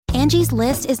Angie's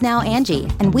List is now Angie,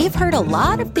 and we've heard a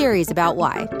lot of theories about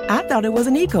why. I thought it was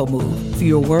an eco move.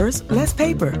 Fewer words, less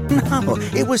paper. No,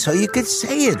 it was so you could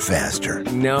say it faster.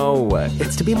 No,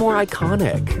 it's to be more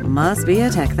iconic. Must be a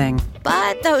tech thing.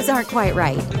 But those aren't quite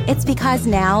right. It's because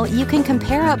now you can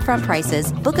compare upfront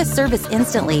prices, book a service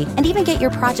instantly, and even get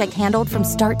your project handled from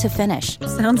start to finish.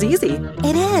 Sounds easy.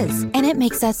 It is, and it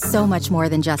makes us so much more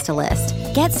than just a list.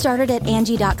 Get started at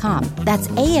Angie.com. That's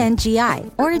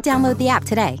ANGI, or download the app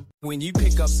today. When you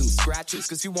pick up some scratches,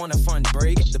 cause you want a fun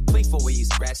break, the playful way you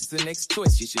scratch is the next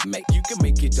choice you should make. You can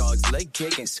make your dog's leg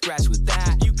kick and scratch with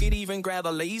that. You could even grab a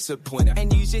laser pointer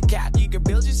and use your cat. You can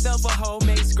build yourself a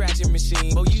homemade scratching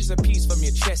machine, or use a piece from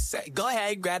your chess set. Go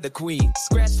ahead, grab the queen.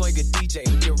 Scratch like a DJ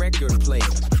with your record player.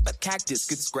 A cactus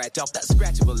could scratch off that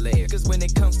scratchable layer. Cause when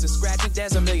it comes to scratching,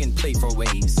 there's a million playful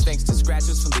ways. Thanks to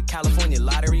scratchers from the California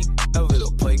Lottery, a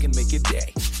little play can make your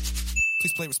day.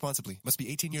 Please play responsibly. Must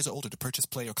be 18 years or older to purchase,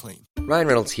 play, or claim. Ryan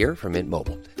Reynolds here from Mint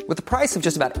Mobile. With the price of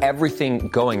just about everything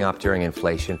going up during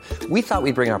inflation, we thought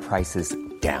we'd bring our prices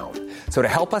down. So to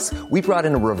help us, we brought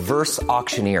in a reverse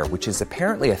auctioneer, which is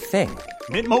apparently a thing.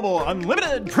 Mint Mobile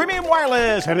Unlimited Premium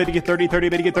Wireless. How to get 30, 30,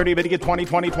 bit to get 30, bit to get 20,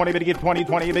 20, 20, bit to get 20,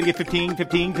 20, bit to get 15,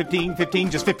 15, 15,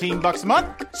 15, just $15 a month?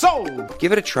 Sold!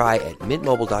 Give it a try at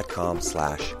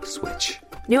mintmobile.com/switch.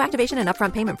 New activation and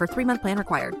upfront payment for 3-month plan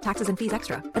required. Taxes and fees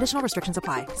extra. Additional restrictions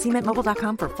apply. See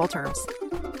mintmobile.com for full terms.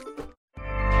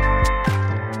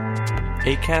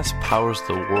 Acast powers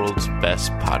the world's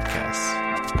best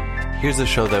podcasts. Here's a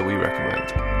show that we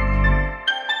recommend.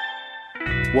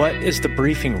 What is The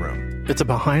Briefing Room? It's a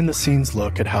behind-the-scenes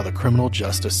look at how the criminal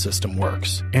justice system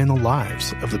works and the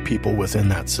lives of the people within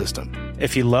that system.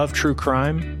 If you love true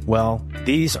crime, well,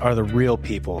 these are the real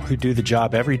people who do the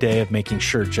job every day of making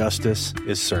sure justice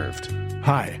is served.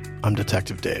 Hi, I'm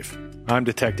Detective Dave. I'm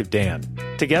Detective Dan.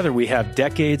 Together, we have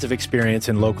decades of experience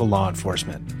in local law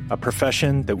enforcement, a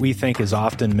profession that we think is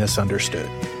often misunderstood.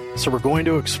 So we're going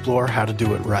to explore how to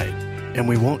do it right, and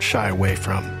we won't shy away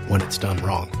from when it's done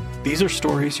wrong. These are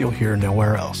stories you'll hear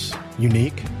nowhere else.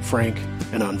 Unique, frank,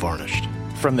 and unvarnished.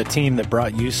 From the team that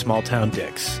brought you Small Town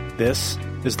Dicks, this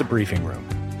is The Briefing Room.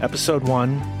 Episode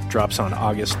 1 drops on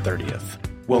August 30th.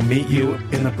 We'll meet you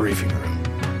in the briefing room.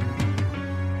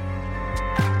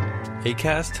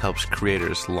 Acast helps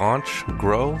creators launch,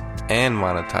 grow, and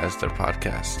monetize their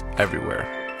podcasts everywhere.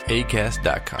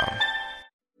 Acast.com.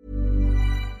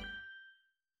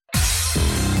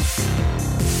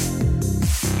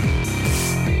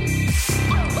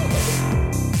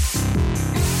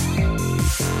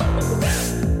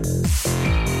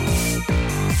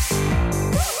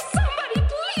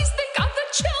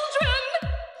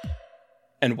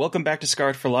 And welcome back to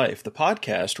Scarred for Life, the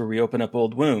podcast where we open up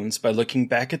old wounds by looking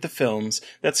back at the films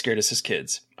that scared us as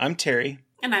kids. I'm Terry.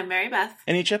 And I'm Mary Beth.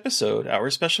 And each episode, our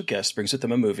special guest brings with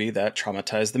them a movie that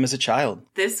traumatized them as a child.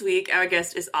 This week, our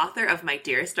guest is author of My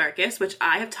Dearest Darkest, which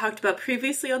I have talked about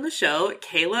previously on the show,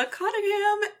 Kayla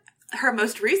Cottingham. Her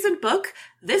most recent book,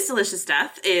 This Delicious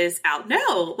Death, is out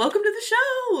now. Welcome to the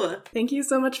show! Thank you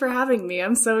so much for having me.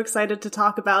 I'm so excited to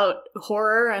talk about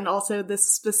horror and also this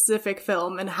specific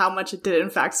film and how much it did in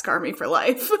fact scar me for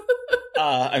life.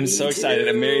 I'm so excited.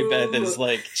 And Mary Beth is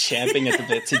like champing at the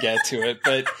bit to get to it.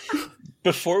 But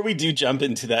before we do jump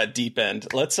into that deep end,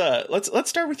 let's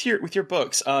start with your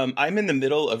books. I'm in the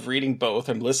middle of reading both.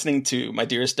 I'm listening to My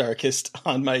Dearest Darkest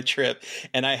on my trip,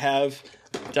 and I have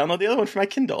download the other one for my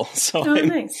Kindle. So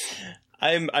nice.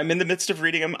 I'm in the midst of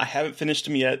reading them. I haven't finished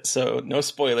them yet, so no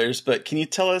spoilers. But can you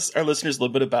tell us, our listeners, a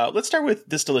little bit about? Let's start with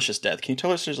This Delicious Death. Can you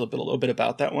tell us a little bit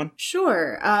about that one?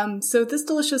 Sure. So This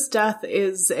Delicious Death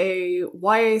is a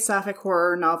YA sapphic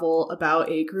horror novel about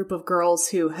a group of girls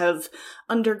who have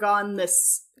undergone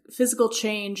this physical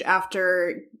change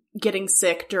after getting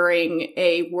sick during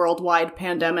a worldwide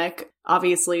pandemic.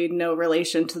 Obviously, no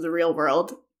relation to the real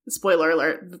world. Spoiler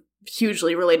alert.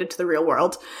 Hugely related to the real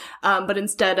world. But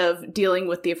instead of dealing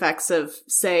with the effects of,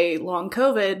 say, long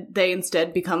COVID, they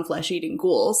instead become flesh-eating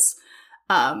ghouls.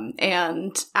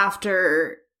 And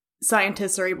after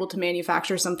scientists are able to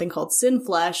manufacture something called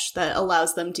synflesh that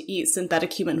allows them to eat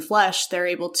synthetic human flesh, they're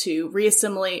able to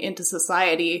reassimilate into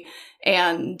society.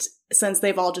 And since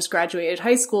they've all just graduated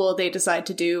high school, they decide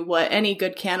to do what any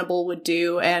good cannibal would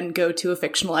do and go to a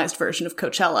fictionalized version of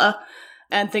Coachella.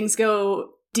 And things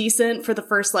go decent for the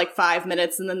first 5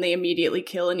 minutes, and then they immediately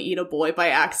kill and eat a boy by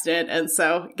accident, and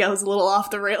so it goes a little off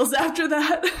the rails after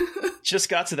that. Just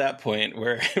got to that point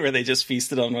where they just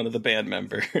feasted on one of the band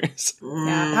members.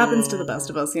 Yeah, it happens to the best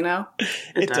of us, you know?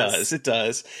 It does.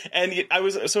 And when I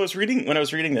was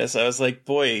reading this, I was like,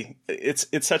 boy,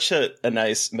 it's such a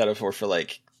nice metaphor for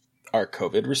our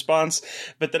COVID response.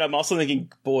 But then I'm also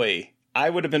thinking, boy, I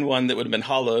would have been one that would have been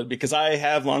hollowed because I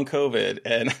have long COVID.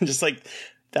 And I'm just like,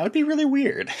 that would be really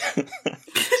weird.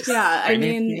 Yeah, I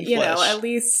mean, you know, at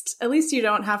least you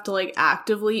don't have to like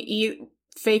actively eat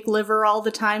fake liver all the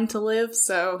time to live.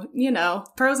 So, you know,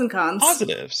 pros and cons.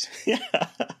 Positives. Yeah.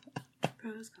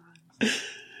 Pros, cons.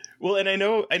 Well, and I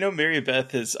know Mary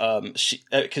Beth is,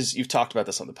 because you've talked about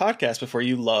this on the podcast before,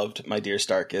 you loved My Dear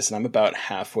Starkist, and I'm about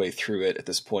halfway through it at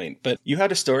this point. But you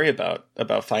had a story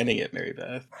about finding it, Mary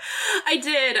Beth. I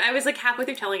did. I was like halfway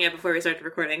through telling it before we started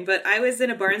recording, but I was in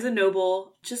a Barnes &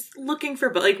 Noble just looking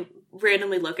for, like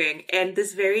randomly looking, and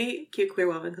this very cute queer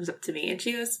woman comes up to me and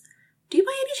she goes, "Do you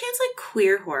by any chance like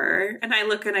queer horror?" And I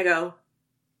look and I go,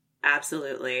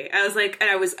 "Absolutely." I was like, and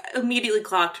I was immediately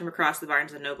clocked from across the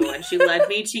Barnes & Noble, and she led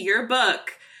me to your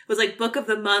book. It was like book of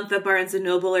the month at Barnes &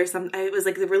 Noble or something. It was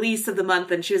like the release of the month,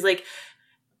 and she was like,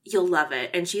 "You'll love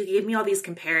it." And she gave me all these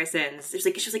comparisons. She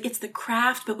was like, "It's The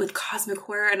Craft, but with cosmic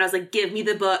horror." And I was like, "Give me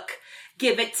the book.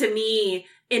 Give it to me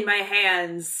in my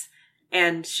hands."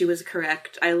 And she was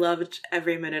correct. I loved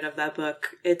every minute of that book.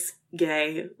 It's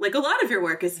gay. Like, a lot of your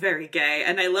work is very gay,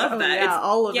 and I love that. Yeah, it's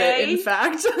all of gay. it, in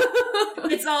fact.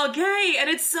 It's all gay, and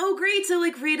it's so great to,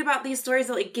 like, read about these stories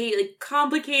of, like, gay, like,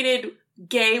 complicated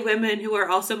gay women who are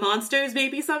also monsters,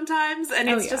 maybe, sometimes. And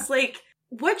it's just, like,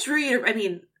 what drew you to, I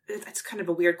mean, that's kind of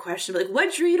a weird question, but, like,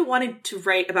 what drew you to wanting to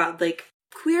write about, like,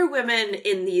 queer women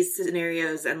in these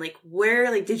scenarios, and like where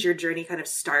like did your journey kind of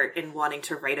start in wanting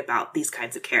to write about these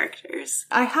kinds of characters?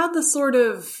 I had the sort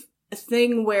of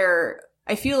thing where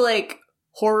I feel like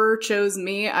horror chose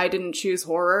me. I didn't choose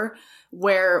horror.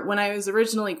 Where when I was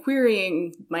originally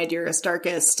querying My Dearest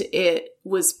Darkest, it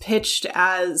was pitched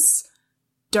as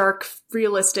dark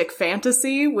realistic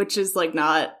fantasy, which is like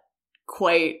not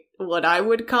quite what I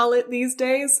would call it these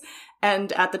days.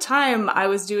 And at the time, I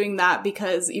was doing that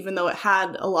because even though it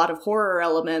had a lot of horror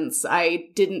elements, I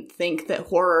didn't think that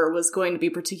horror was going to be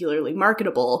particularly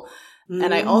marketable. Mm-hmm.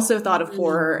 And I also thought of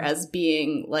horror as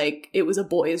being like, it was a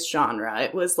boys' genre.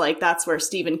 It was like, that's where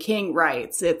Stephen King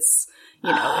writes. It's,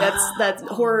 you know, that's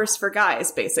horror's for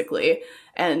guys, basically.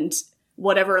 And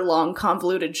whatever long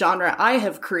convoluted genre I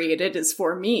have created is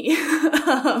for me.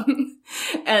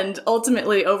 And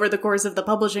ultimately over the course of the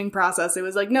publishing process, it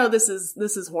was like, no, this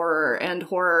is horror, and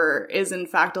horror is in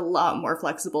fact a lot more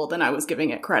flexible than I was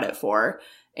giving it credit for.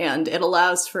 And it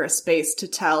allows for a space to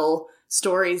tell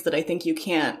stories that I think you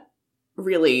can't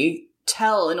really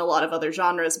tell in a lot of other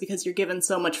genres because you're given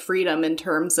so much freedom in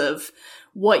terms of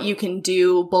what you can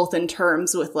do, both in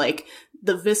terms with like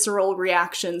the visceral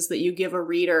reactions that you give a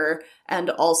reader,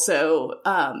 and also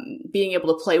being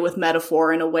able to play with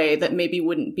metaphor in a way that maybe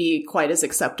wouldn't be quite as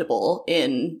acceptable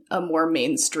in a more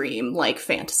mainstream, like,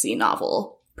 fantasy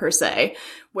novel, per se.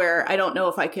 Where I don't know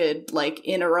if I could, like,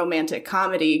 in a romantic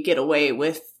comedy, get away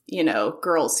with, you know,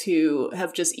 girls who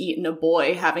have just eaten a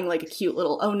boy having, like, a cute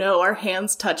little, oh no, our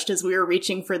hands touched as we were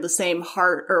reaching for the same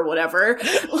heart or whatever.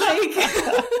 Like,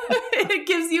 it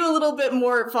gives you a little bit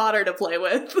more fodder to play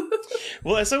with.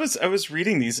 Well, as I was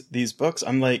reading these books,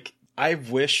 I'm like, I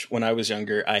wish when I was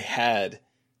younger I had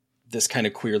this kind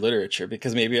of queer literature,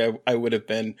 because maybe I would have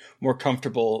been more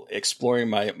comfortable exploring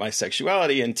my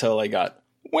sexuality until I got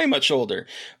way much older.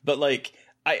 But like,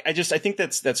 I think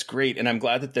that's great. And I'm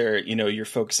glad that you're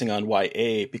focusing on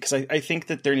YA, because I think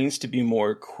that there needs to be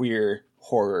more queer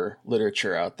horror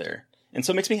literature out there. And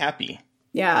so it makes me happy.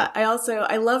 Yeah,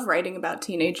 I love writing about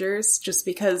teenagers just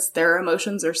because their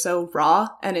emotions are so raw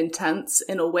and intense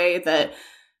in a way that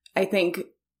I think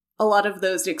a lot of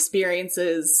those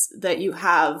experiences that you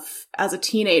have as a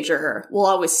teenager will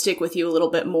always stick with you a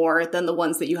little bit more than the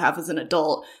ones that you have as an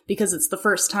adult, because it's the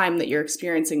first time that you're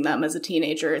experiencing them as a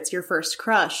teenager. It's your first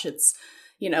crush. It's,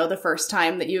 you know, the first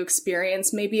time that you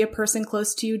experience maybe a person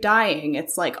close to you dying.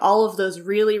 It's like all of those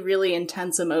really, really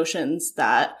intense emotions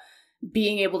that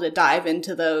being able to dive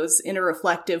into those in a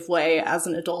reflective way as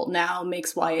an adult now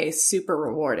makes YA super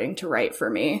rewarding to write for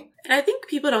me. And I think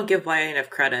people don't give YA enough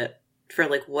credit for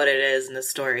like what it is and the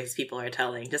stories people are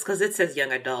telling. Just because it says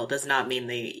young adult does not mean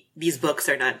these books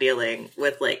are not dealing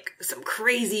with like some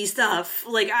crazy stuff.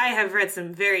 Like, I have read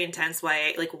some very intense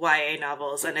YA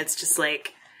novels, and it's just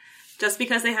like, just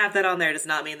because they have that on there does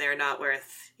not mean they're not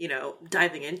worth, you know,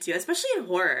 diving into, especially in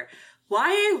horror.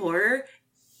 YA horror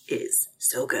is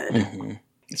so good. Mm-hmm.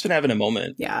 It's been having a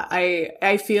moment. Yeah,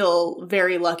 I feel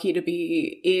very lucky to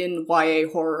be in YA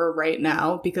horror right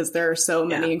now, because there are so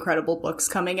many incredible books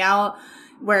coming out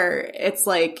where it's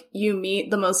like you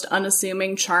meet the most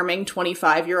unassuming, charming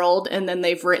 25-year-old, and then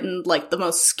they've written like the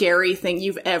most scary thing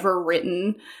you've ever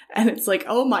written. And it's like,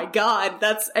 oh my God,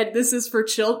 this is for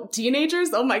teenagers?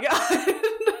 Oh my God.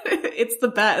 It's the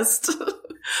best.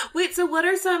 Wait, so what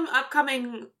are some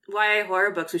upcoming YA horror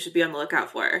books we should be on the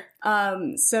lookout for?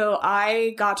 So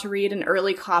I got to read an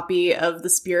early copy of The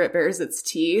Spirit Bears Its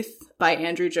Teeth by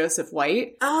Andrew Joseph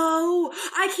White. Oh,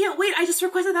 I can't wait. I just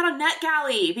requested that on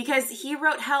NetGalley because he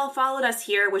wrote Hell Followed Us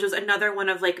Here, which was another one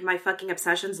of like my fucking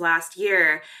obsessions last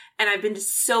year. And I've been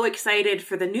just so excited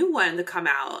for the new one to come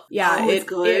out. Yeah, it's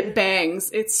good. It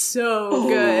bangs. It's so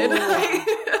good.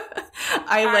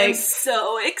 I'm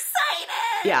so excited.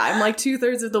 Yeah, I'm like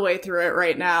 2/3 of the way through it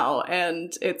right now,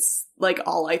 and it's like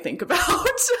all I think about.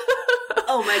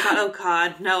 Oh my god, oh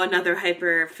god. No, another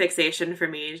hyper fixation for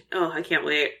me. Oh, I can't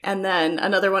wait. And then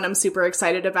another one I'm super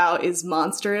excited about is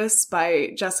Monstrous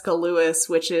by Jessica Lewis,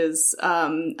 which is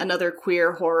another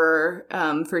queer horror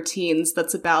for teens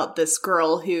that's about this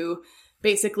girl who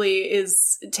basically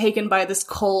is taken by this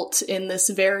cult in this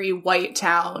very white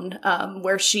town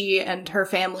where she and her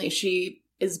family, she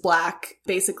is Black,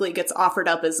 basically gets offered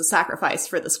up as a sacrifice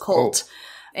for this cult. Oh.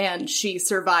 And she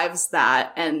survives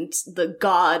that, and the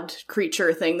god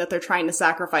creature thing that they're trying to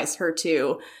sacrifice her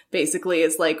to basically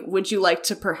is like, would you like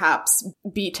to perhaps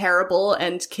be terrible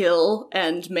and kill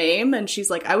and maim? And she's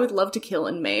like, I would love to kill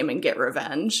and maim and get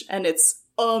revenge. And it's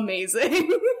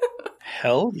amazing.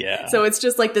 Hell yeah. So it's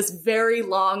just like this very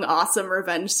long, awesome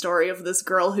revenge story of this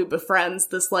girl who befriends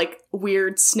this like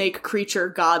weird snake creature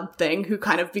god thing who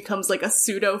kind of becomes like a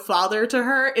pseudo father to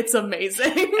her. It's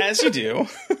amazing. As you do.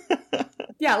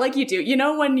 Yeah, like you do. You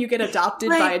know when you get adopted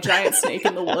by a giant snake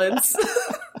in the woods?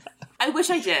 I wish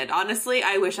I did. Honestly,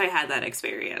 I wish I had that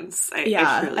experience.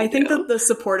 I think that the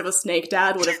support of a snake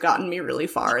dad would have gotten me really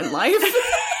far in life.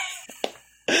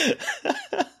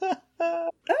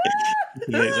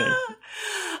 Amazing.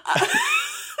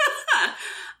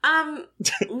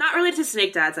 Not related to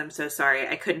snake dads, I'm so sorry.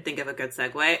 I couldn't think of a good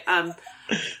segue.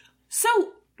 So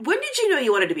when did you know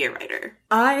you wanted to be a writer?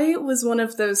 I was one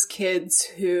of those kids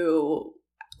who,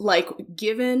 like,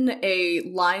 given a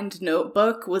lined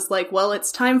notebook, was like, well,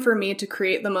 it's time for me to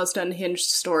create the most unhinged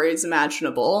stories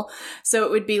imaginable. So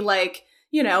it would be like,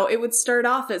 you know, it would start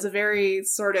off as a very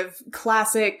sort of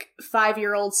classic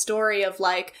 5-year-old story of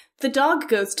like, the dog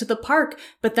goes to the park,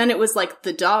 but then it was like,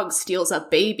 the dog steals a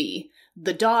baby.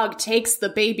 The dog takes the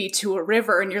baby to a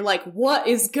river, and you're like, what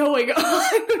is going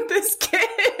on with this kid?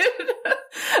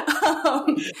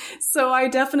 So I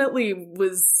definitely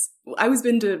I was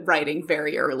into writing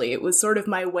very early. It was sort of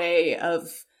my way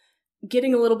of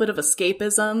getting a little bit of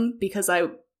escapism because I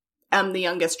am the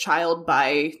youngest child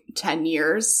by 10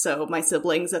 years. So my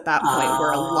siblings at that point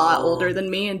were a lot older than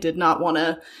me and did not want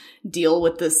to deal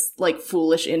with this like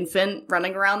foolish infant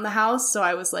running around the house. So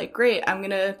I was like, great, I'm going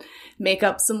to make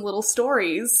up some little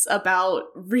stories about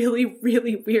really,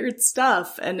 really weird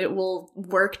stuff and it will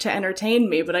work to entertain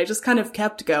me. But I just kind of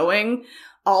kept going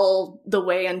all the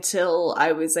way until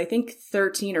I was, I think,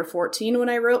 13 or 14 when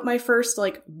I wrote my first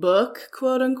like book,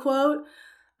 quote unquote.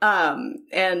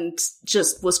 And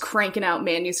just was cranking out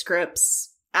manuscripts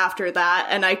after that,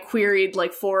 and I queried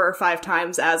like 4 or 5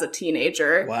 times as a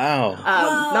teenager. Wow.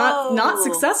 Not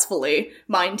successful,y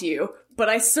mind you, but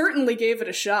I certainly gave it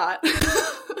a shot.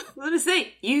 I was gonna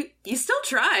say, you still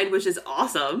tried, which is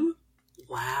awesome.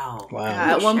 Wow.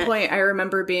 At one point, I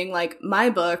remember being like,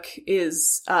 my book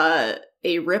is a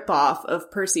ripoff of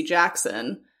Percy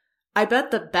Jackson. I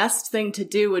bet the best thing to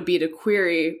do would be to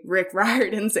query Rick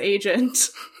Riordan's agent.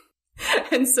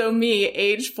 And so me,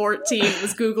 age 14,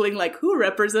 was Googling, like, who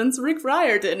represents Rick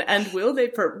Riordan? And will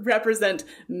they represent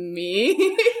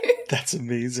me? That's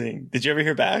amazing. Did you ever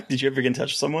hear back? Did you ever get in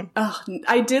touch with someone?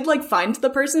 I did, like, find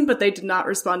the person, but they did not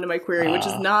respond to my query, which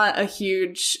is not a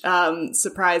huge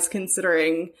surprise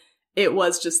considering it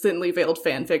was just thinly veiled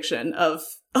fan fiction of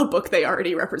a book they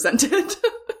already represented.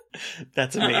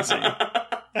 That's amazing.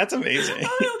 That's amazing. Wait,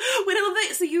 I love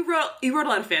that. So you wrote a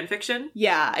lot of fan fiction?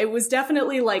 Yeah, it was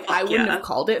definitely like, I wouldn't have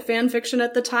called it fan fiction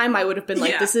at the time. I would have been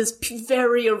like, this is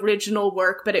very original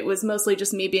work, but it was mostly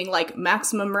just me being like,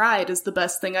 Maximum Ride is the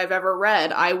best thing I've ever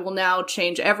read. I will now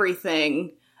change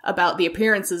everything about the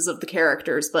appearances of the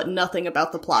characters, but nothing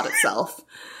about the plot itself.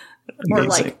 Or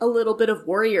like a little bit of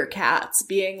Warrior Cats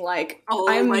being like,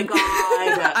 oh my god.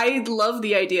 I love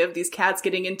the idea of these cats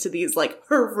getting into these like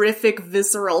horrific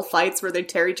visceral fights where they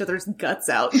tear each other's guts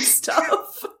out and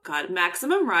stuff. God,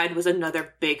 Maximum Ride was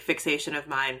another big fixation of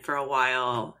mine for a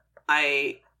while.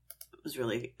 Was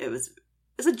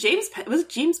it James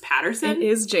Patterson? It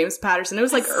is James Patterson. It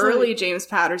was like early James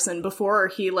Patterson before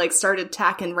he like started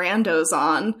tacking randos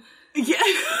on. Yeah.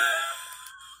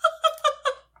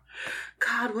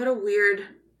 God, what a weird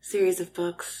series of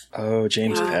books. Oh,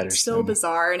 James Patterson. So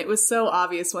bizarre. And it was so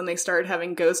obvious when they started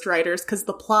having ghostwriters because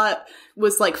the plot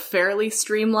was like fairly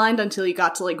streamlined until you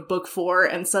got to like book 4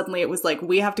 and suddenly it was like,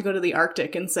 we have to go to the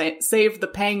Arctic and save the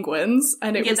penguins.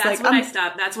 And it was that's like, when I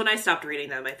stopped. That's when I stopped reading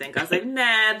them, I think. I was like,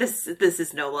 nah, this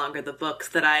is no longer the books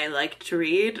that I liked to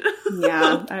read.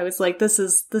 Yeah, I was like, this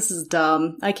is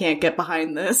dumb. I can't get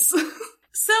behind this.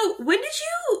 So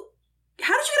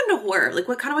how did you get into horror? Like,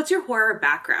 what's your horror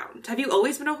background? Have you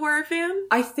always been a horror fan?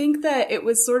 I think that it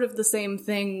was sort of the same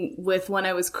thing with when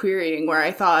I was querying, where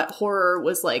I thought horror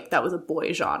was like, that was a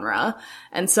boy genre.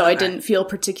 And so I didn't feel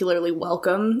particularly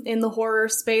welcome in the horror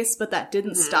space, but that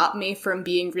didn't stop me from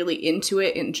being really into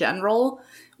it in general,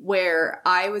 where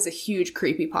I was a huge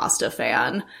creepypasta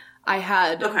fan. I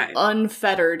had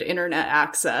unfettered internet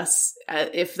access,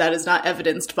 if that is not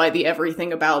evidenced by the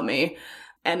everything about me.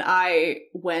 And I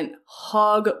went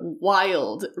hog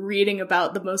wild reading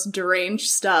about the most deranged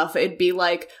stuff. It'd be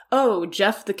like, oh,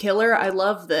 Jeff the Killer, I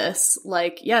love this.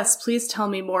 Like, yes, please tell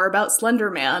me more about Slender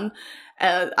Man.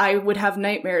 I would have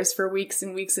nightmares for weeks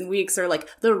and weeks and weeks, or like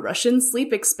the Russian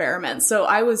sleep experiment. So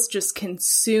I was just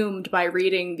consumed by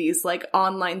reading these like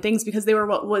online things because they were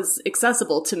what was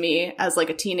accessible to me as like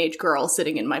a teenage girl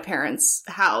sitting in my parents'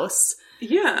 house.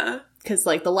 Yeah. Because,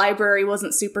 like, the library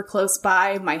wasn't super close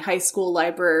by. My high school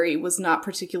library was not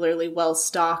particularly well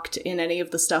stocked in any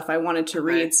of the stuff I wanted to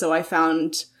read. So I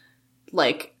found,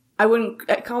 like,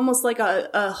 almost like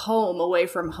a home away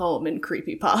from home in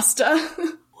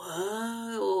creepypasta.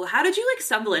 Whoa. How did you, like,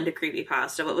 stumble into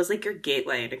creepypasta? What was, like, your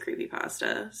gateway into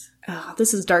creepypastas? Oh,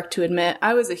 this is dark to admit.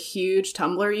 I was a huge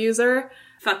Tumblr user.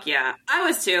 Fuck yeah. I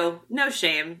was too. No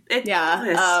shame. But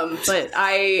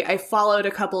I followed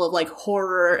a couple of like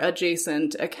horror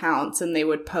adjacent accounts and they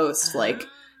would post like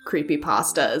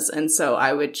creepypastas, and so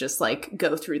I would just like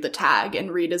go through the tag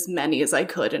and read as many as I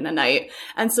could in a night.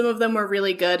 And some of them were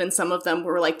really good and some of them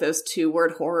were like those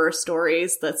 2-word horror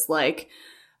stories that's like,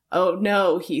 oh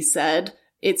no, he said,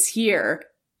 it's here,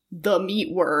 the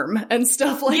meatworm, and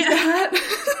stuff like that.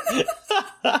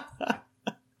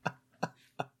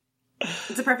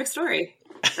 It's a perfect story.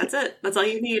 That's it. That's all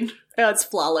you need. Yeah, it's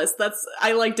flawless.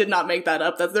 I like did not make that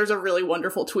up. There's a really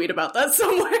wonderful tweet about that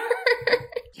somewhere.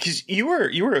 Because you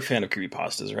were a fan of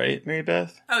creepypastas, right, Mary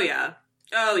Beth? Oh yeah.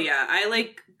 I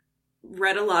like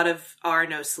read a lot of R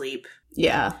No Sleep.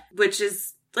 Yeah. Which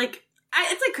is like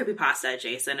it's like creepypasta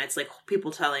adjacent. It's like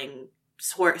people telling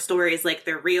stories like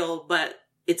they're real, but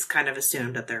it's kind of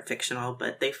assumed that they're fictional,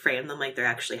 but they frame them like they're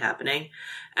actually happening.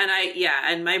 And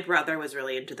and my brother was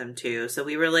really into them too. So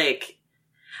we were like,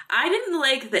 I didn't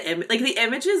like the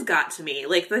images got to me.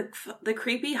 Like the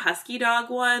creepy husky dog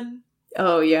one.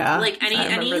 Oh yeah. Like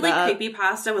any like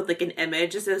creepypasta with like an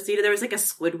image associated. There was like a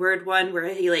Squidward one where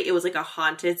it was like a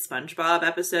haunted SpongeBob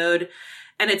episode.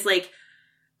 And it's like,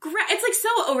 it's like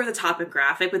so over the top and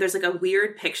graphic, but there's like a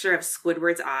weird picture of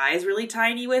Squidward's eyes really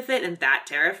tiny with it, and that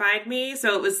terrified me.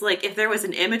 So it was like if there was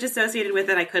an image associated with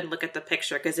it, I couldn't look at the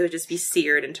picture because it would just be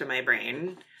seared into my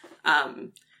brain.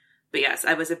 But yes,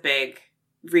 I was a big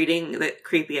reading the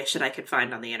creepiest shit I could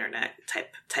find on the internet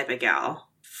type of gal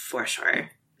for sure.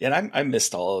 Yeah, and I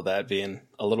missed all of that being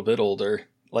a little bit older.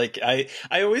 Like I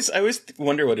always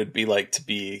wonder what it'd be like to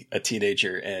be a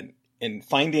teenager and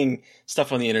finding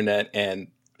stuff on the internet and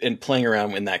playing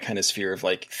around in that kind of sphere of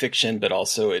like fiction, but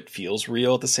also it feels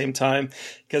real at the same time.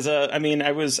 Because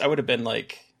I would have been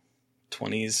like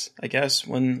 20s, I guess,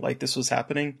 when like this was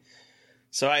happening.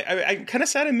 So I kind of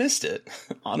sad I missed it,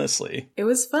 honestly. It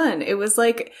was fun. It was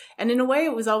like, and in a way,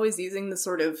 it was always using the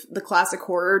sort of the classic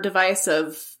horror device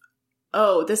of,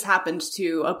 oh, this happened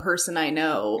to a person I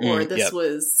know, or this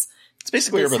was. It's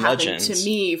basically urban legends. To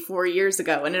me 4 years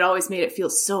ago, and it always made it feel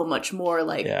so much more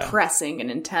like pressing and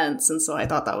intense, and so I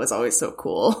thought that was always so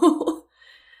cool.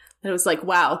 It was like,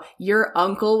 wow, your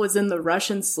uncle was in the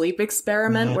Russian sleep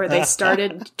experiment where they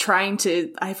started trying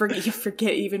to, I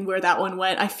forget even where that one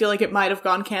went. I feel like it might have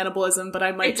gone cannibalism, but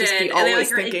I might just be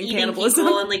always thinking cannibalism.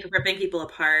 And like ripping people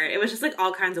apart. It was just like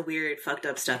all kinds of weird fucked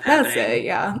up stuff happening. That's it,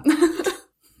 yeah.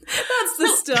 That's the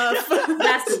stuff.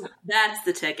 That's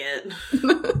the ticket.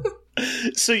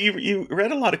 So you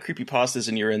read a lot of creepypastas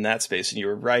and you were in that space and you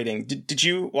were writing. Did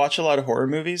you watch a lot of horror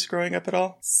movies growing up at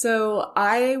all? So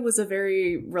I was a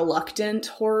very reluctant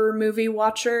horror movie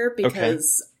watcher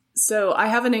because so I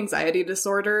have an anxiety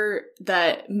disorder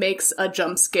that makes a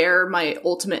jump scare my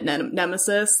ultimate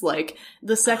nemesis. Like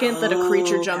the second that a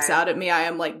creature jumps out at me, I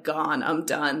am like gone. I'm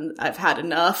done. I've had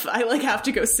enough. I like have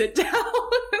to go sit down.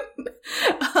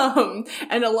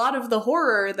 And a lot of the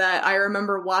horror that I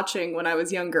remember watching when I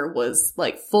was younger was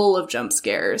like full of jump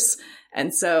scares.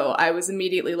 And so I was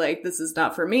immediately like, this is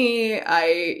not for me.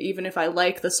 Even if I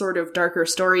like the sort of darker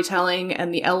storytelling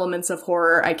and the elements of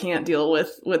horror, I can't deal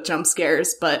with jump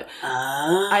scares. But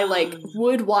I like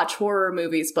would watch horror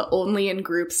movies, but only in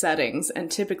group settings and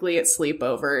typically at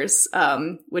sleepovers,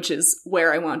 which is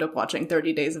where I wound up watching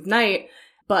 30 Days of Night.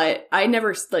 But I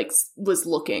never, like, was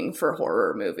looking for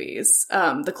horror movies.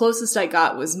 The closest I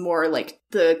got was more, like,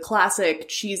 the classic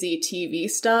cheesy TV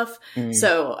stuff.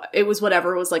 So it was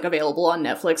whatever was, like, available on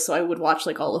Netflix. So I would watch,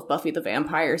 like, all of Buffy the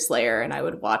Vampire Slayer, and I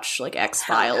would watch, like,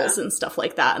 X-Files and stuff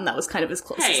like that. And that was kind of as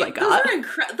close as I got.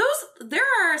 There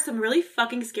are some really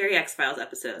fucking scary X-Files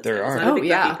episodes. There are. I'm not a big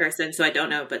Buffy person, so I don't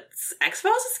know. But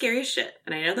X-Files is scary as shit.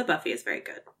 And I know that Buffy is very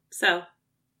good. So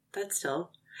that's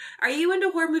still... Are you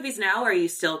into horror movies now, or you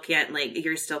still can't, like,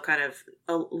 you're still kind of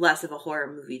less of a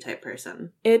horror movie type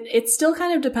person? It still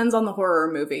kind of depends on the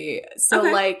horror movie. So,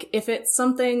 like, if it's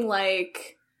something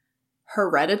like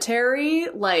Hereditary,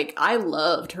 like, I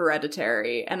loved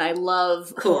Hereditary, and I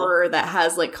love horror that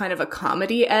has, like, kind of a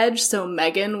comedy edge. So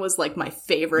Megan was, like, my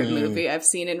favorite movie I've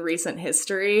seen in recent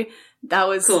history. That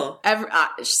was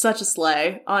such a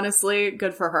slay, honestly.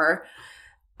 Good for her.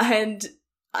 And...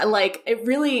 like, it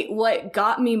really, what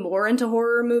got me more into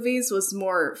horror movies was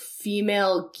more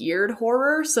female-geared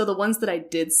horror. So the ones that I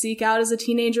did seek out as a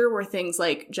teenager were things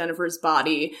like Jennifer's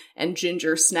Body and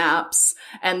Ginger Snaps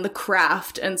and The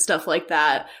Craft and stuff like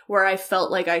that, where I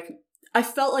felt like I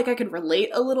could relate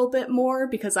a little bit more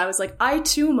because I was like, I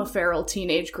too am a feral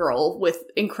teenage girl with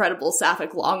incredible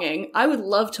sapphic longing. I would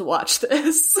love to watch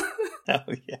this. Oh,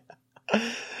 yeah.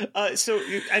 So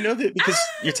I know that because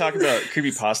you're talking about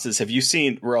creepypastas. Have you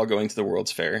seen We're All Going to the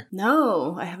World's Fair?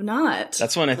 No, I have not.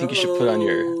 That's one I think you should put on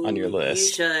your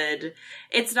list. You should.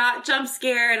 It's not jump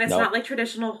scare and it's not like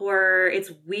traditional horror.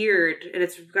 It's weird and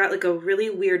it's got like a really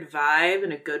weird vibe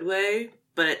in a good way.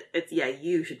 But it's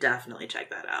you should definitely check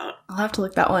that out. I'll have to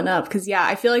look that one up because,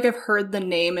 I feel like I've heard the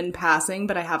name in passing,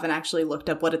 but I haven't actually looked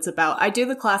up what it's about. I do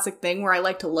the classic thing where I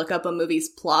like to look up a movie's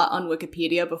plot on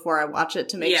Wikipedia before I watch it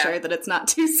to make sure that it's not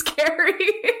too scary.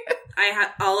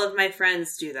 All of my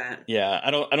friends do that. Yeah, I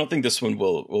don't think this one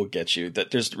will get you.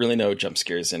 That there's really no jump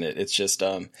scares in it. It's just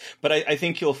but I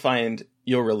think you'll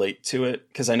relate to it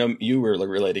because I know you were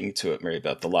relating to it, Mary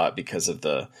Beth, a lot because of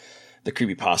the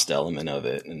creepypasta element of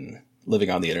it and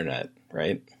living on the internet,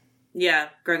 right? Yeah,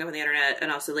 growing up on the internet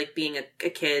and also like being a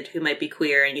kid who might be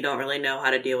queer and you don't really know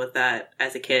how to deal with that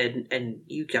as a kid and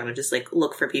you kind of just like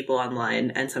look for people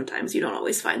online and sometimes you don't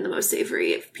always find the most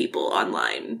savory of people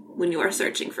online when you are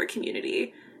searching for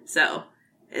community. So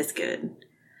it's good.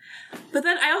 But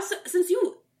then I also, since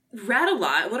you read a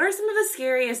lot, what are some of the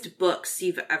scariest books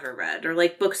you've ever read or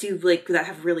like books you've like that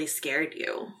have really scared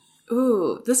you?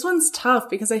 Ooh, this one's tough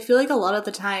because I feel like a lot of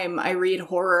the time I read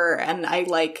horror and I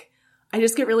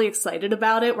just get really excited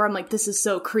about it where I'm like, this is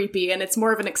so creepy. And it's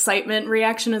more of an excitement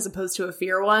reaction as opposed to a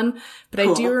fear one. But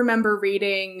I do remember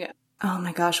reading, oh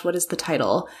my gosh, what is the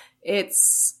title?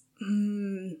 It's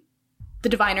The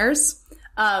Diviners.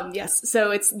 Yes.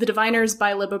 So it's The Diviners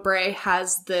by Libba Bray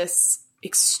has this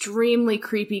extremely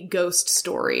creepy ghost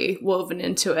story woven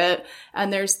into it.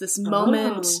 And there's this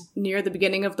moment near the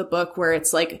beginning of the book where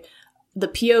it's like, the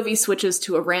POV switches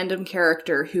to a random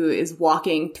character who is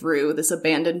walking through this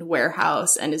abandoned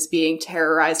warehouse and is being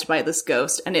terrorized by this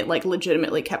ghost. And it like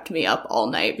legitimately kept me up all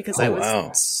night because I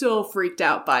was so freaked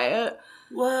out by it.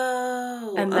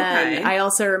 Whoa. And then I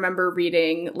also remember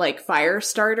reading like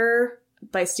Firestarter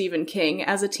by Stephen King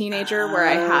as a teenager where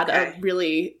I had a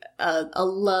really a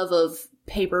love of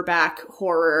paperback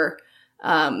horror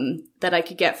that I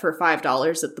could get for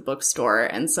 $5 at the bookstore.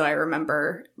 And so I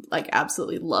remember like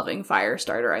absolutely loving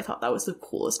Firestarter. I thought that was the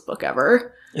coolest book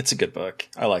ever. It's a good book.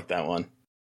 I like that one.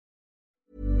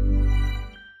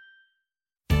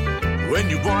 When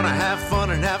you want to have fun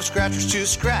and have scratchers to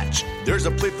scratch, there's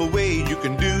a playful way you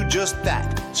can do just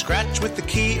that. Scratch with the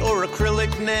key or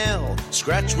acrylic nail.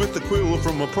 Scratch with the quill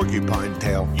from a porcupine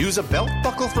tail. Use a belt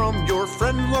buckle from your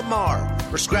friend Lamar.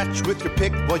 Or scratch with your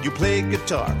pick while you play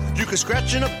guitar. You can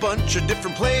scratch in a bunch of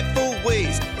different playful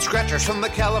ways. Scratchers from the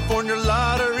California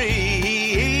Lottery.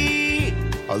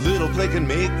 A little play can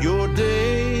make your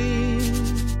day.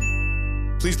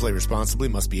 Please play responsibly.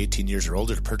 Must be 18 years or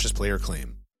older to purchase, play, or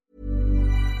claim.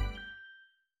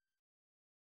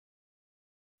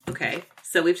 Okay,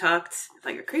 so we've talked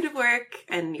about your creative work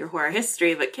and your horror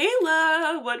history, but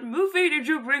Kayla, what movie did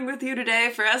you bring with you today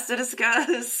for us to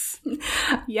discuss?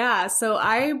 Yeah, so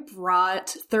I brought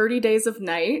 30 Days of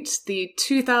Night, the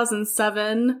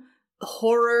 2007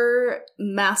 horror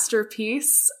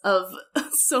masterpiece of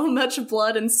so much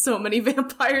blood and so many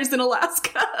vampires in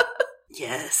Alaska.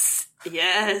 Yes.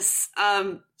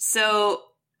 So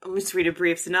I'll just read a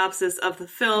brief synopsis of the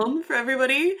film for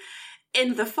everybody.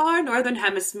 In the far northern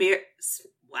hemisphere...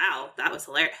 Wow, that was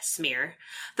hilarious. Smear.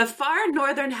 The far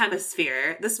northern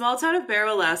hemisphere, the small town of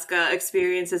Barrow, Alaska,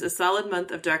 experiences a solid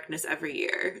month of darkness every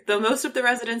year. Though most of the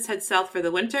residents head south for the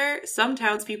winter, some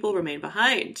townspeople remain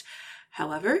behind.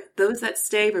 However, those that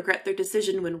stay regret their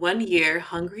decision when one year,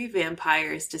 hungry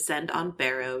vampires descend on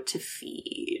Barrow to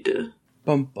feed.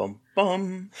 Bum, bum,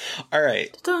 bum. All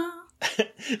right.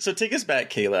 So take us back,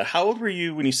 Kayla. How old were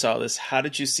you when you saw this? How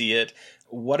did you see it?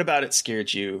 What about it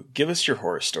scared you? Give us your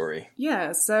horror story.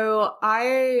 Yeah, so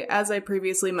I, as I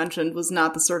previously mentioned, was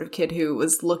not the sort of kid who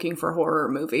was looking for horror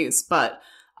movies, but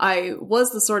I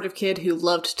was the sort of kid who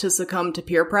loved to succumb to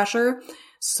peer pressure.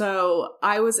 So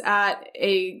I was at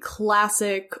a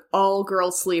classic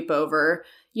all-girl sleepover.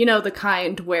 You know, the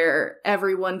kind where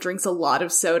everyone drinks a lot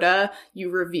of soda, you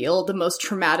reveal the most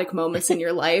traumatic moments in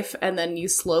your life, and then you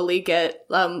slowly get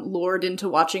lured into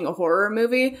watching a horror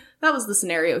movie. That was the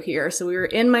scenario here. So we were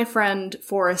in my friend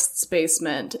Forrest's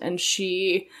basement, and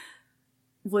she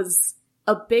was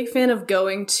a big fan of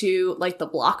going to, like, the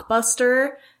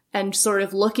Blockbuster and sort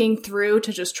of looking through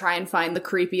to just try and find the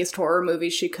creepiest horror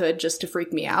movies she could just to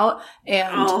freak me out,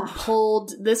 and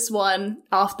pulled this one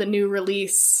off the new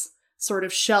release sort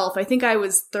of shelf. I think I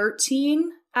was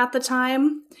 13 at the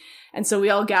time. And so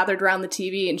we all gathered around the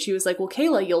TV and she was like, well,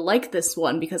 Kayla, you'll like this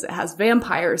one because it has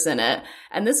vampires in it.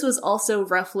 And this was also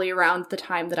roughly around the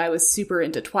time that I was super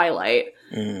into Twilight.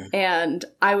 And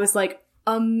I was like,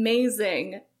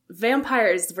 amazing.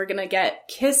 Vampires, we're gonna get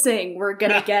kissing. We're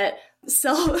gonna get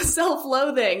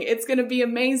self-loathing. It's gonna be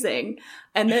amazing.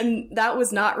 And then that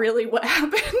was not really what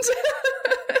happened.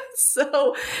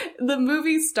 So the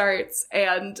movie starts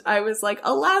and I was like,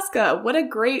 Alaska, what a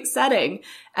great setting.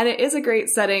 And it is a great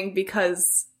setting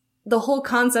because the whole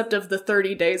concept of the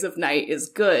 30 days of night is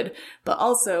good. But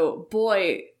also,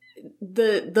 boy,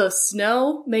 the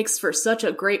snow makes for such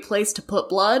a great place to put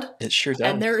blood. It sure does.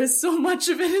 And there is so much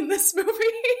of it in this movie.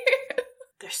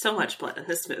 There's so much blood in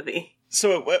this movie.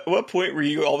 So at what point were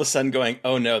you all of a sudden going,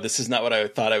 oh no, this is not what I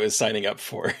thought I was signing up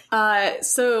for?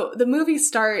 So the movie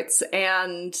starts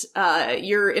and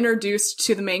you're introduced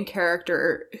to the main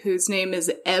character whose name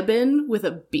is Eben with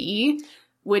a B,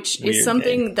 which Weird is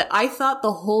something name. that I thought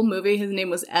the whole movie his name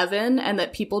was Evan and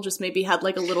that people just maybe had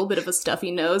like a little bit of a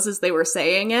stuffy nose as they were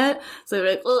saying it. So they were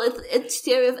like, well, it's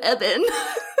Sheriff Eben.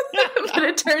 But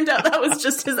it turned out that was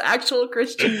just his actual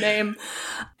Christian name.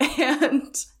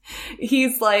 And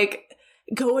he's like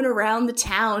going around the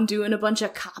town doing a bunch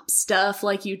of cop stuff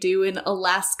like you do in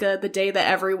Alaska the day that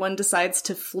everyone decides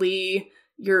to flee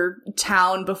your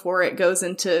town before it goes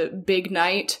into big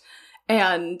night.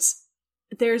 And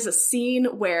there's a scene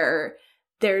where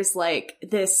there's like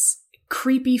this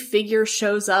creepy figure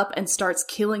shows up and starts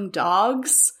killing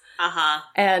dogs.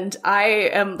 And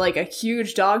I am like a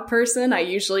huge dog person. I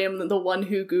usually am the one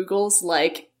who Googles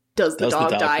like, does the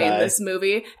dog die in this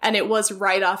movie? And it was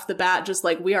right off the bat, just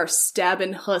like, we are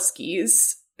stabbing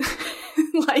huskies.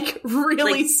 Like,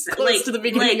 really close to the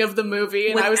beginning of the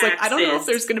movie. And I was like, I don't know if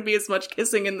there's going to be as much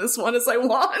kissing in this one as I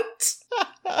want.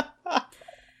 A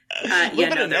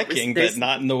little bit of necking, but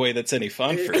not in the way that's any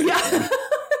fun for you.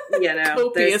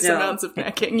 Copious amounts of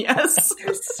necking, yes.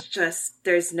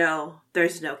 There's no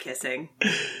kissing.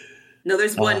 No,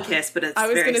 there's one kiss, but it's I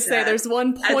was going to say, there's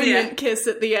one poignant kiss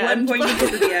at the end. One poignant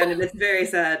kiss at the end, and it's very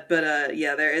sad, but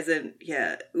there isn't,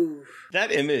 ooh.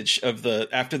 That image of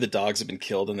after the dogs have been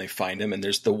killed and they find him, and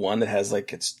there's the one that has,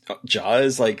 like, its jaw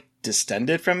is, like,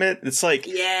 distended from it. It's like,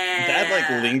 that,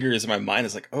 like, lingers in my mind.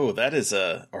 It's like, oh, that is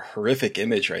a horrific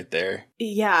image right there.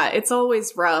 Yeah, it's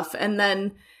always rough. And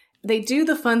then they do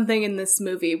the fun thing in this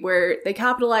movie where they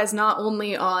capitalize not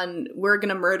only on we're going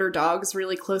to murder dogs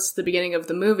really close to the beginning of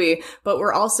the movie, but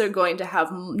we're also going to have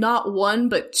not one,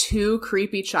 but two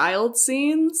creepy child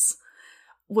scenes,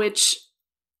 which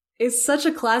is such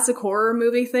a classic horror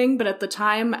movie thing. But at the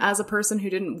time, as a person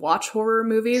who didn't watch horror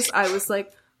movies, I was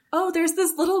like, oh, there's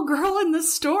this little girl in the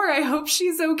store. I hope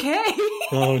she's okay.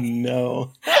 Oh,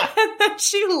 no. And then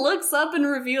she looks up and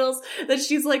reveals that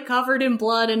she's, like, covered in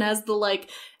blood and has the, like,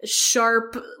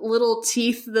 sharp little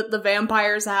teeth that the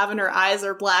vampires have, and her eyes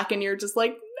are black, and you're just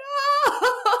like,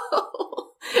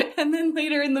 no! And then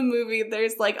later in the movie,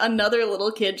 there's, like, another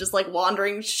little kid just, like,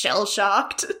 wandering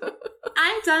shell-shocked.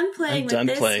 I'm done playing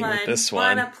with this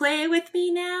one. Wanna play with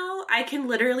me now? I can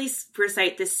literally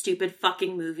recite this stupid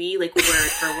fucking movie, like, word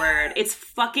for word. It's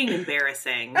fucking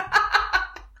embarrassing.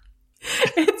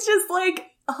 It's just like,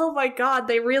 oh my god,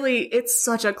 it's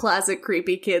such a classic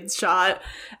creepy kids shot.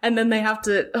 And then they have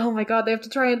to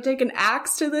try and take an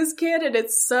axe to this kid, and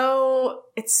it's so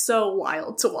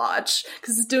wild to watch.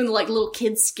 Because it's doing the like little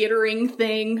kid skittering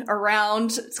thing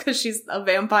around, because she's a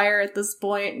vampire at this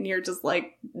point, and you're just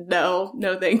like, no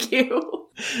thank you.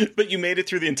 But you made it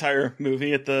through the entire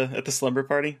movie at the slumber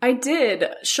party? I did,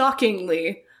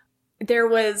 shockingly. There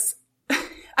was...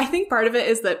 I think part of it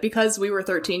is that because we were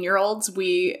 13-year-olds,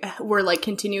 we were like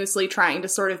continuously trying to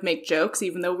sort of make jokes,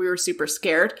 even though we were super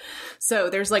scared. So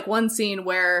there's like one scene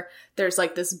where there's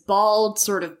like this bald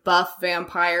sort of buff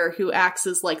vampire who acts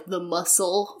as like the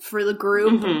muscle for the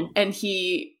group. Mm-hmm. And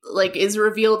he like is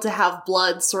revealed to have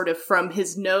blood sort of from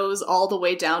his nose all the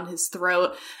way down his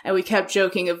throat. And we kept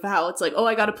joking of how it's like, oh,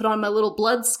 I got to put on my little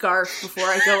blood scarf before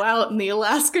I go out in the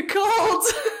Alaska cold.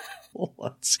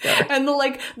 And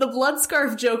the blood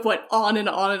scarf joke went on and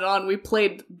on and on. We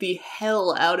played the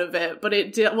hell out of it, but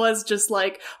it was just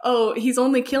like, oh, he's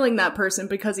only killing that person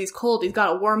because he's cold. He's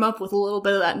got to warm up with a little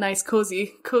bit of that nice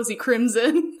cozy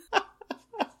crimson.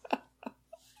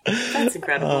 That's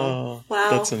incredible. Oh, wow,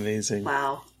 that's amazing.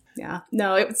 Wow. Yeah,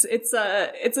 no, it's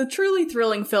a truly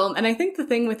thrilling film, and I think the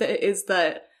thing with it is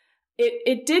that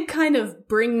it did kind of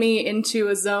bring me into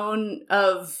a zone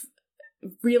of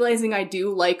realizing I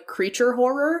do like creature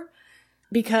horror,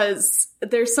 because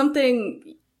there's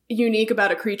something unique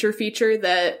about a creature feature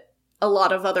that a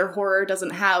lot of other horror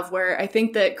doesn't have, where I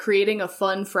think that creating a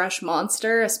fun, fresh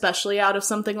monster, especially out of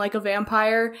something like a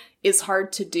vampire, is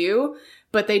hard to do.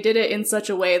 But they did it in such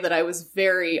a way that I was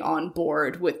very on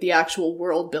board with the actual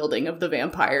world building of the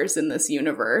vampires in this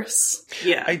universe.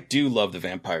 Yeah. I do love the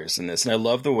vampires in this, and I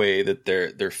love the way that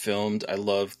they're filmed. I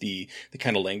love the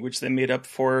kind of language they made up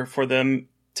for them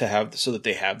to have, so that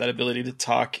they have that ability to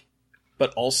talk.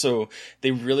 But also,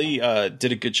 they really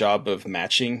did a good job of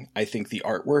matching, I think, the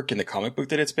artwork in the comic book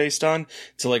that it's based on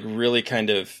to like really kind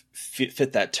of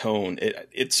fit that tone.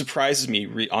 It surprises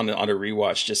me on a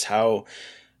rewatch just how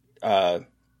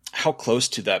close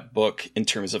to that book in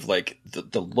terms of like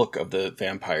the look of the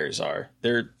vampires are.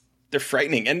 They're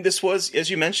frightening. And this was, as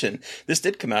you mentioned, this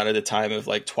did come out at a time of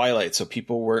like Twilight. So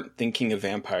people weren't thinking of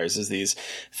vampires as these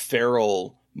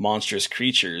feral, monstrous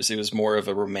creatures. It was more of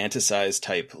a romanticized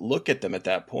type look at them at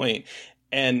that point.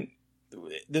 And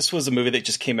this was a movie that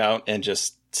just came out and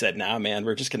just said, nah, man,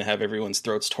 we're just going to have everyone's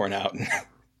throats torn out.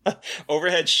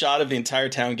 Overhead shot of the entire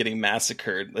town getting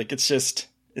massacred. Like, it's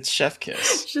chef kiss.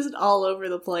 It's just all over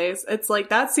the place. It's like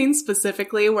that scene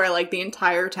specifically where like the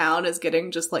entire town is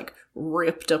getting just like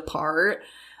ripped apart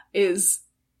it's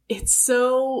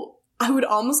so, I would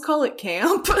almost call it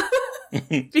camp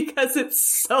because it's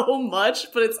so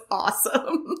much, but it's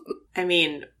awesome. I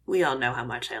mean, we all know how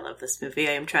much I love this movie.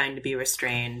 I am trying to be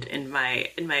restrained in my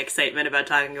excitement about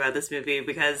talking about this movie,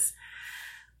 because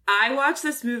I watched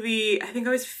this movie, I think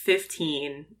I was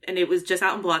 15, and it was just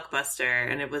out in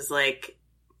Blockbuster, and it was like,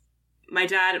 my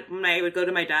dad, when I would go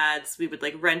to my dad's, we would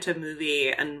like rent a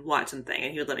movie and watch something,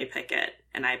 and he would let me pick it.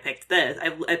 And I picked this.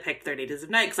 I picked 30 Days of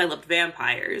Night because I loved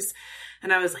vampires.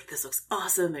 And I was like, this looks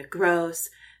awesome and gross.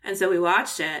 And so we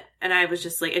watched it, and I was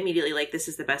just like, immediately like, this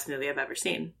is the best movie I've ever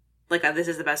seen. Like, this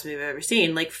is the best movie I've ever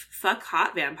seen. Like, fuck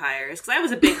hot vampires. Because I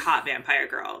was a big hot vampire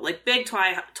girl. Like, big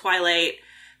Twilight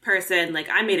person. Like,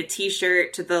 I made a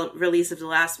t-shirt to the release of the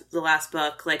last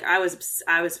book. Like, I was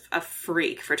a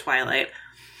freak for Twilight.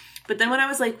 But then when I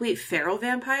was like, wait, feral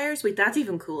vampires? Wait, that's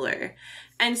even cooler.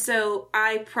 And so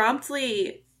I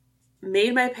promptly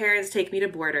made my parents take me to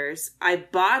Borders. I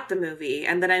bought the movie,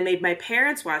 and then I made my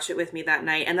parents watch it with me that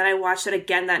night, and then I watched it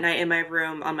again that night in my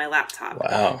room on my laptop.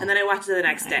 Wow. And then I watched it the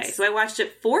next day. So I watched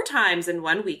it 4 times in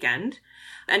one weekend,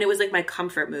 and it was like my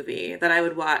comfort movie that I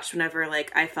would watch whenever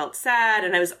like I felt sad,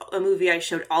 and it was a movie I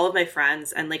showed all of my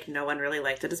friends, and like no one really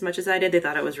liked it as much as I did. They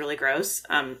thought it was really gross,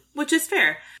 which is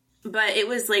fair. But it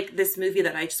was like this movie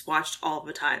that I just watched all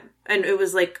the time. And it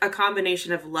was like a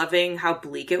combination of loving how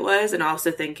bleak it was and also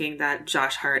thinking that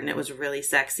Josh Hartnett was really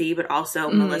sexy, but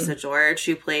also Melissa George,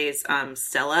 who plays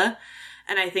Stella.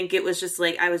 And I think it was just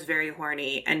like, I was very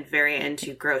horny and very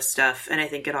into gross stuff. And I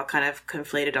think it all kind of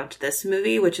conflated onto this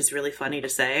movie, which is really funny to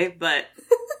say. But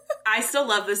I still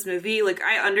love this movie. Like,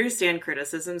 I understand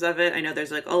criticisms of it. I know there's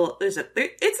like,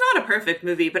 it's not a perfect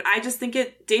movie, but I just think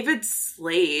David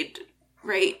Slade,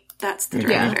 right? That's the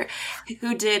director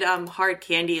who did Hard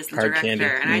Candy as the director. Candy.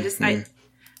 And I just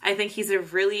I think he's a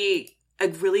really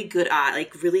good eye,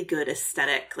 like really good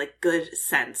aesthetic, like good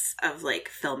sense of like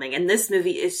filming. And this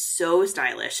movie is so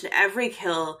stylish, and every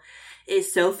kill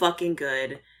is so fucking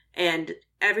good. And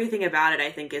everything about it,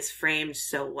 I think, is framed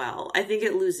so well. I think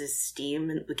it loses steam,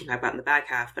 and we can talk about it in the back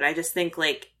half, but I just think,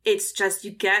 like, it's just,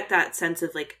 you get that sense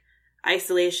of, like,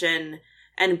 isolation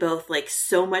and both, like,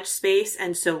 so much space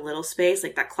and so little space,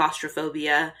 like that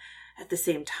claustrophobia at the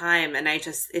same time. And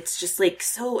it's just, like,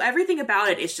 so everything about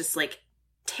it is just, like,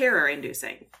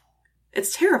 terror-inducing.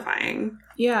 It's terrifying.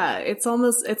 Yeah, it's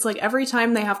like every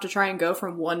time they have to try and go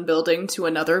from one building to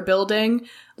another building,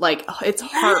 like, it's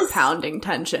heart-pounding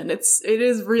tension. It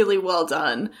is really well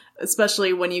done,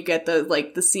 especially when you get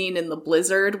the scene in the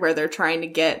blizzard where they're trying to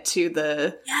get to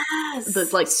the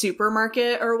like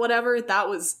supermarket or whatever. That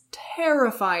was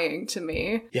terrifying to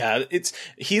me. Yeah,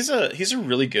 he's a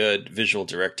really good visual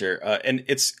director, and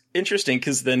it's interesting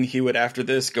because then he would, after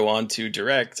this, go on to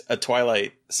direct a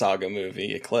Twilight Saga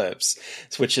movie, Eclipse,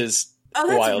 which is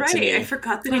wild to me. I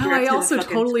forgot that he directed. I also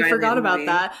totally forgot about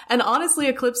that. And honestly,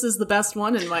 Eclipse is the best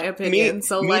one in my opinion.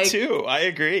 Me too. I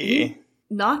agree. He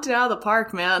knocked it out of the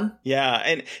park, man. Yeah,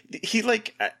 and he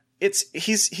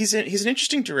he's an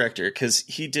interesting director because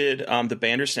he did the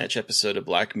Bandersnatch episode of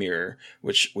Black Mirror,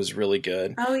 which was really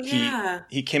good. Oh yeah,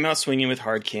 he came out swinging with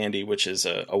Hard Candy, which is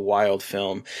a wild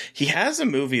film. He has a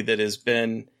movie that has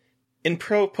been in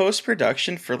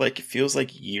post-production for, like, it feels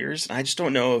like years. And I just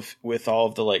don't know if with all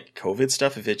of the, like, COVID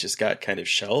stuff, if it just got kind of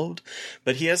shelved.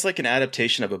 But he has, like, an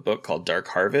adaptation of a book called Dark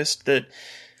Harvest that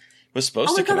was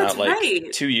supposed to come out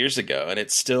 2 years ago. And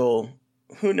it's still,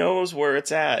 who knows where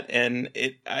it's at. And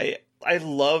I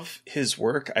love his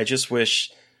work. I just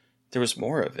wish there was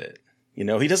more of it. You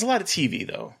know, he does a lot of TV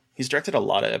though. He's directed a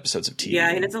lot of episodes of TV.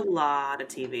 Yeah, he does a lot of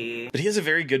TV. But he has a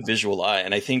very good visual eye,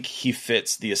 and I think he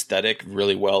fits the aesthetic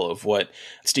really well of what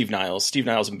Steve Niles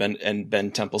and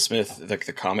Ben Templesmith,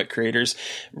 the comic creators,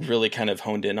 really kind of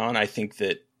honed in on. I think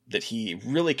that he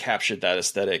really captured that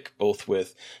aesthetic, both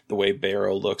with the way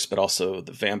Barrow looks, but also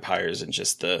the vampires and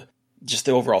just the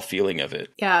overall feeling of it.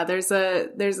 Yeah, there's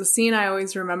a scene I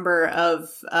always remember of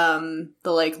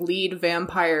the, like, lead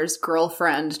vampire's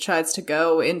girlfriend tries to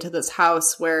go into this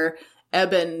house where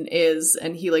Eben is,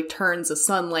 and he, like, turns a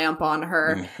sun lamp on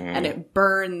her, and it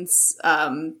burns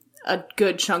a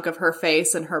good chunk of her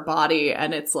face and her body,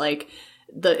 and it's like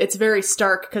it's very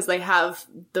stark because they have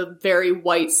the very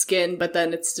white skin, but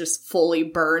then it's just fully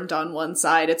burned on one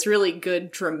side. It's really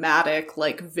good dramatic,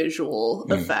 like, visual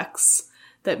effects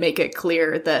that make it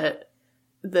clear that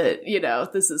you know,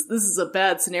 this is a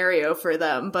bad scenario for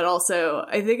them. But also,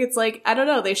 I think it's like, I don't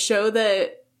know, they show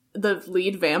that the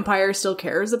lead vampire still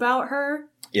cares about her.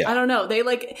 Yeah. I don't know. They,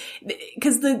 like,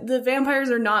 because the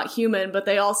vampires are not human, but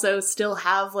they also still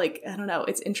have, like, I don't know,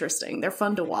 it's interesting. They're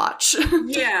fun to watch.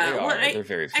 Yeah. They're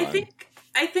very fun.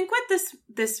 I think what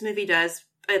this movie does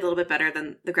a little bit better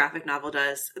than the graphic novel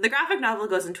does. The graphic novel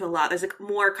goes into a lot. There's, like,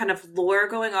 more kind of lore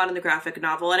going on in the graphic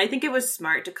novel, and I think it was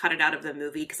smart to cut it out of the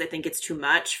movie because I think it's too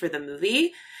much for the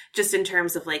movie, just in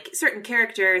terms of, like, certain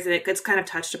characters, and it gets kind of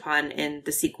touched upon in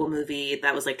the sequel movie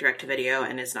that was, like, direct-to-video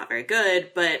and is not very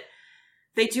good, but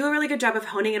they do a really good job of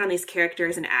honing in on these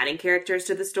characters and adding characters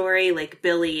to the story, like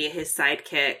Billy, his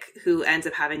sidekick, who ends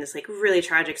up having this, like, really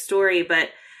tragic story, but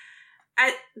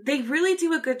they really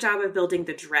do a good job of building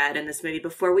the dread in this movie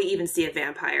before we even see a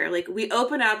vampire. Like, we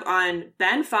open up on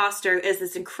Ben Foster as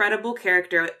this incredible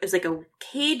character. It's like a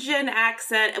Cajun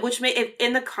accent, which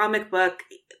in the comic book,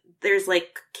 there's,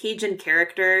 like, Cajun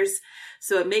characters.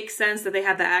 So it makes sense that they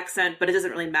have the accent, but it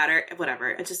doesn't really matter. Whatever.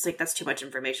 It's just, like, that's too much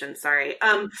information. Sorry.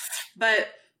 But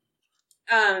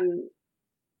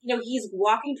you know, he's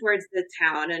walking towards the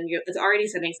town, and it's already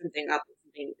setting something up.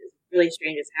 Something really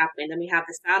strange is happening. Then we have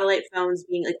the satellite phones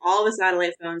being, like, all the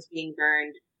satellite phones being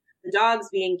burned, the dogs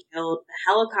being killed,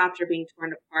 the helicopter being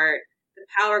torn apart, the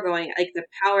power going, like, the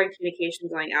power and communication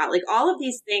going out. Like, all of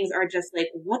these things are just like,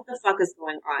 what the fuck is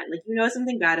going on? Like, you know,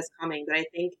 something bad is coming, but I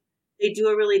think they do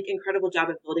a really incredible job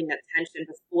of building that tension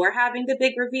before having the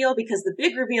big reveal, because the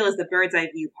big reveal is the bird's eye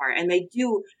view part. And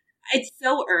it's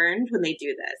so earned when they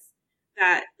do this.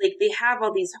 That, like, they have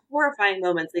all these horrifying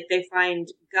moments. Like, they find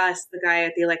Gus, the guy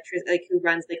at the who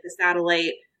runs, like, the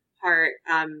satellite part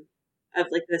of,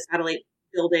 like, the satellite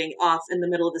building off in the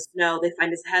middle of the snow. They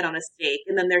find his head on a stake,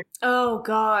 and then oh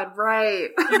god, right.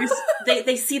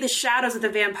 they see the shadows of the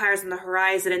vampires on the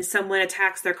horizon, and someone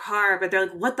attacks their car, but they're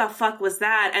like, what the fuck was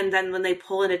that? And then when they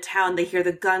pull into town, they hear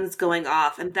the guns going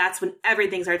off, and that's when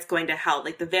everything starts going to hell.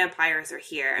 Like, the vampires are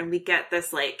here, and we get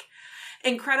this, like,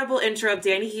 incredible intro of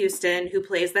Danny Houston, who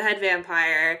plays the head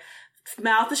vampire,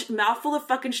 mouthful of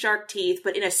fucking shark teeth,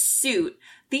 but in a suit.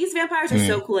 These vampires are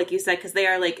so cool, like you said, because they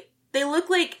are, like, they look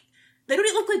like they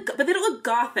don't look like, but they don't look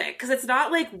gothic, because it's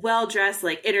not like well-dressed,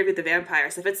 like Interview with the Vampire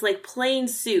stuff. It's like plain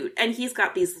suit, and he's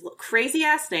got these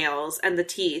crazy-ass nails and the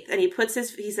teeth, and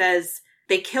he says,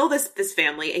 they kill this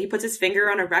family, and he puts his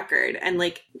finger on a record and,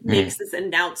 like, makes this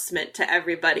announcement to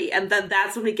everybody, and then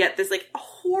that's when we get this, like,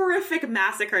 horrific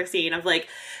massacre scene of, like,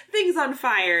 things on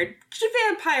fire,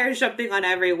 vampires jumping on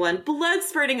everyone, blood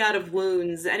spurting out of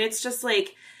wounds, and it's just,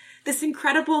 like, this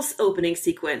incredible opening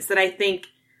sequence that I think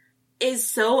is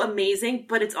so amazing,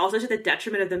 but it's also to the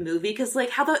detriment of the movie, because like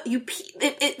how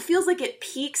it feels like it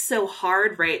peaks so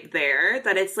hard right there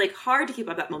that it's like hard to keep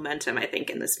up that momentum, I think,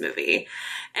 in this movie.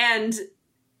 And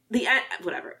the end,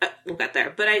 whatever, we'll get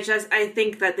there, but I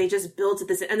think that they just build to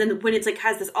this, and then when it's like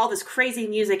has all this crazy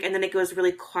music, and then it goes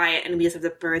really quiet, and we just have the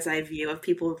bird's eye view of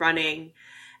people running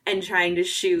and trying to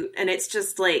shoot, and it's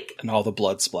just like, and all the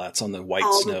blood splats on the white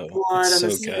snow, the blood on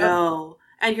the snow,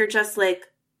 and you're just like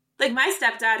my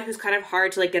stepdad, who's kind of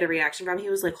hard to like get a reaction from, he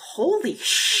was like, holy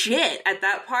shit at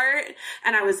that part.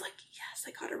 And I was like, yes,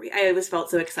 I got I always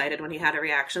felt so excited when he had a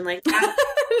reaction like that.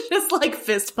 Just like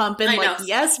fist pumping, like,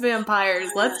 yes, vampires,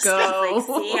 let's go.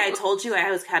 Like, see, I told you I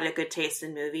always had a good taste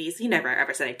in movies. He never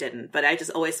ever said I didn't, but I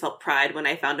just always felt pride when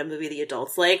I found a movie the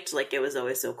adults liked. Like, it was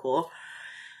always so cool.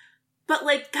 But,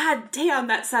 like, god damn,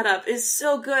 that setup is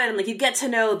so good. And, like, you get to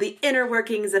know the inner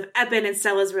workings of Eben and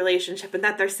Stella's relationship, and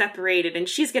that they're separated, and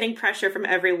she's getting pressure from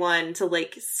everyone to,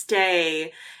 like,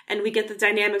 stay. And we get the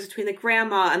dynamics between the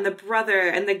grandma and the brother,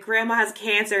 and the grandma has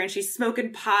cancer, and she's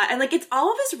smoking pot. And, like, it's all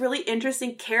of these really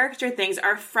interesting character things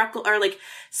are like,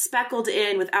 speckled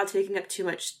in without taking up too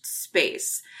much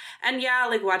space. And, yeah,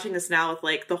 like, watching this now with,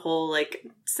 like, the whole, like,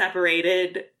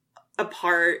 separated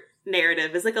apart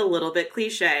narrative is, like, a little bit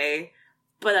cliche.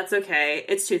 But that's okay.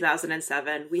 It's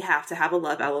 2007. We have to have a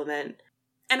love element.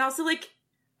 And also, like,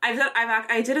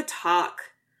 I did a talk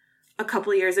a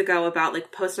couple years ago about,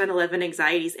 like, post 9/11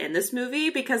 anxieties in this movie,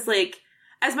 because, like,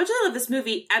 as much as I love this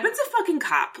movie, Eben's a fucking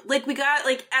cop. Like, we got,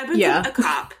 like, Eben's a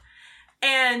cop.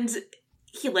 And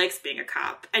he likes being a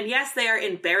cop. And yes, they are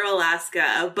in Bear,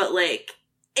 Alaska, but, like,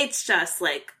 it's just,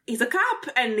 like, he's a cop,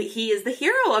 and he is the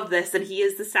hero of this, and he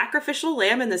is the sacrificial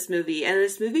lamb in this movie, and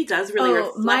this movie does really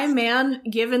reflect. My man,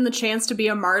 given the chance to be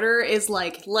a martyr, is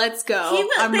like, let's go,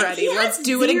 I'm ready, let's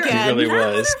do it again. Really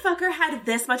that was. motherfucker had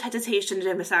this much hesitation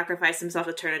to sacrifice himself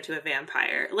to turn into a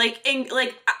vampire.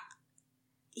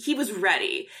 He was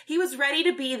ready. He was ready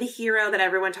to be the hero that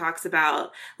everyone talks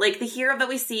about. Like, the hero that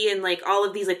we see in, like, all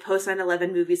of these, like, post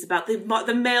 9/11 movies about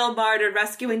the male martyr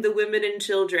rescuing the women and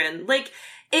children. Like,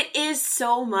 it is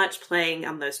so much playing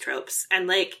on those tropes. And,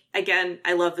 like, again,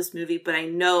 I love this movie, but I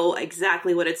know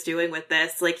exactly what it's doing with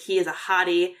this. Like, he is a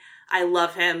hottie. I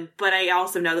love him. But I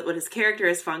also know that what his character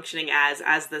is functioning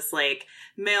as this, like,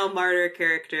 male martyr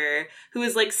character who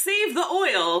is like, save the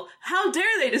oil. How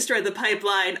dare they destroy the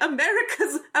pipeline?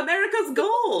 America's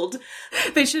gold.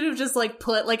 They should have just, like,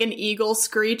 put, like, an eagle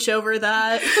screech over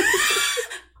that.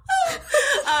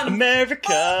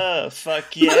 America,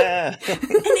 fuck yeah. And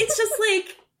it's just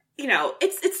like, you know,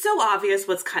 it's so obvious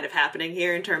what's kind of happening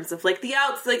here in terms of, like,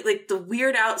 the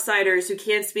weird outsiders who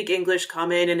can't speak English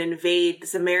come in and invade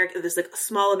this like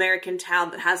small American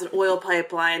town that has an oil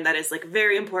pipeline that is, like,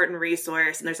 very important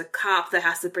resource, and there's a cop that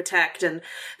has to protect, and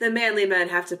the manly men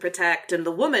have to protect, and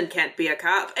the woman can't be a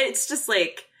cop. It's just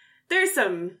like, there's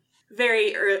some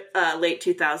very late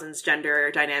 2000s gender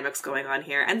dynamics going on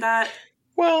here, and that...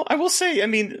 Well, I will say, I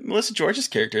mean, Melissa George's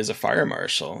character is a fire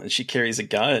marshal, and she carries a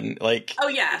gun. Like, oh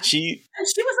yeah, and she was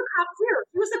a cop too.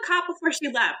 She was a cop before she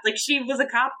left. Like, she was a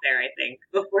cop there, I think,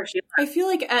 before she left. I feel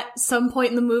like at some point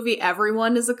in the movie,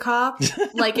 everyone is a cop.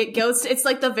 Like, it's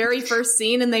like the very first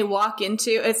scene, and they walk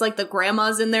into, it's like the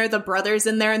grandma's in there, the brother's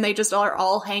in there, and they just are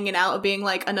all hanging out, being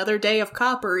like, another day of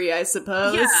coppery, I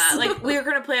suppose. Yeah, like, we were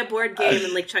gonna play a board game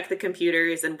and, like, check the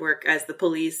computers and work as the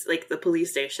police, like, the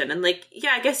police station. And, like,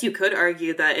 yeah, I guess you could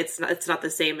argue that it's not the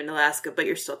same in Alaska, but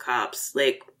you're still cops.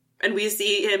 Like, and we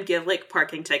see him give, like,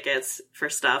 parking tickets for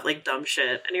stuff, like, dumb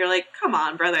shit. And you're like, come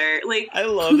on, brother. Like, I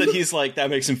love that he's like, that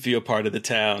makes him feel part of the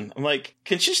town. I'm like,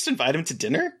 can she just invite him to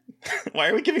dinner? Why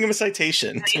are we giving him a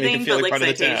citation to make him feel like part of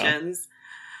the town?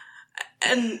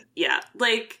 And, yeah,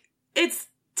 like, it's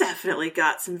definitely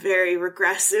got some very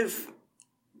regressive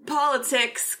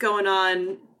politics going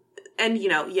on. And, you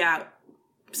know, yeah,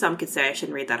 some could say I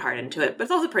shouldn't read that hard into it, but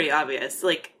it's also pretty obvious.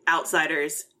 Like,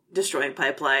 outsiders destroying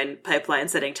pipeline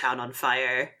setting town on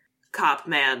fire, cop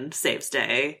man saves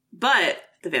day. But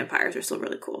the vampires are still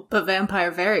really cool. But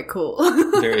vampire, very cool.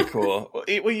 Very cool.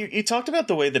 Well, you talked about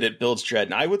the way that it builds dread,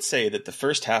 and I would say that the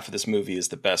first half of this movie is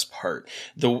the best part.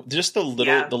 The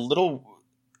little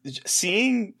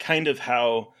seeing kind of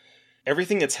how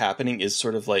everything that's happening is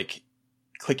sort of like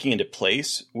clicking into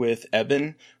place with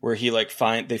Eben, where he like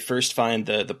they first find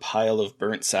the pile of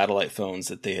burnt satellite phones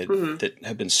that they had that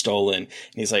have been stolen, and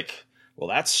he's like, well,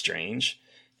 that's strange.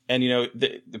 And, you know,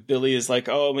 the Billy is like,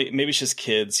 oh, maybe it's just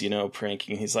kids, you know,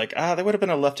 pranking. He's like, they would have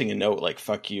been lefting a note, like,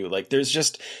 fuck you. Like,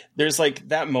 there's like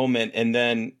that moment. And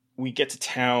then we get to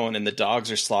town and the dogs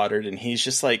are slaughtered. And he's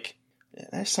just like,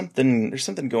 there's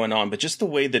something going on. But just the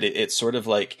way that it sort of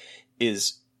like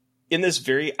is in this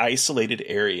very isolated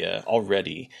area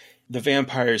already, the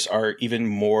vampires are even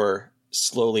more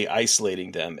slowly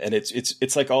isolating them. And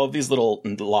it's like all of these little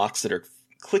locks that are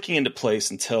clicking into place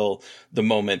until the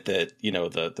moment that, you know,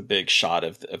 the big shot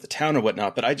of the town or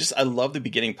whatnot. But I love the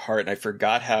beginning part, and I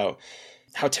forgot how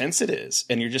tense it is.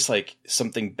 And you're just like,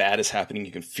 something bad is happening.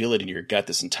 You can feel it in your gut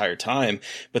this entire time.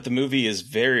 But the movie is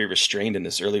very restrained in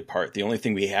this early part. The only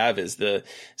thing we have is the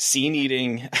scene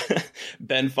eating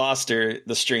Ben Foster,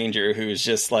 the stranger, who's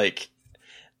just like,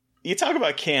 you talk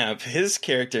about camp. His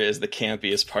character is the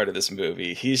campiest part of this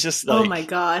movie. He's just like, oh my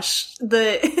gosh,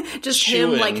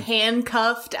 him like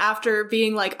handcuffed after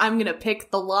being like, I'm gonna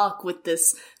pick the lock with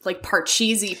this like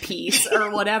Parcheesi piece or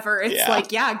whatever. It's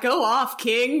like, yeah, go off,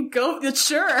 King. Go,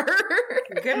 sure.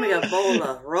 Give me a bowl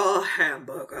of raw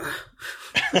hamburger.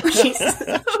 Jesus.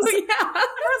 Oh yeah. I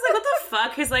was like, what the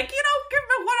fuck? He's like, you know, give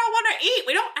me what I want to eat.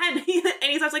 We don't.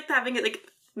 And he's like having it like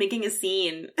making a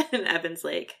scene, and Evan's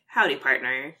like, howdy,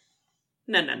 partner.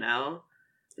 No.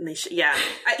 And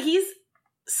he's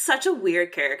such a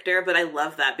weird character, but I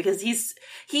love that because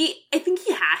I think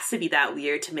he has to be that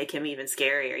weird to make him even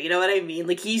scarier. You know what I mean?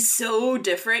 Like, he's so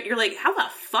different. You're like, how the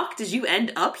fuck did you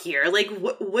end up here? Like,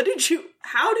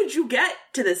 how did you get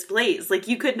to this place? Like,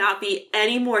 you could not be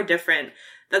any more different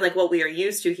than like what we are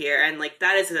used to here. And like,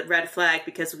 that is a red flag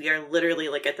because we are literally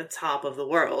like at the top of the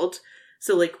world.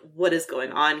 So like, what is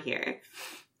going on here?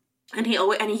 And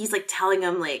he's like telling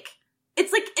him like,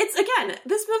 it's again,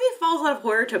 this movie falls out of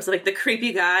horror tropes. Like the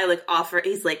creepy guy, like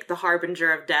he's like the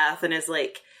harbinger of death and is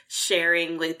like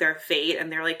sharing like their fate, and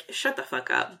they're like, shut the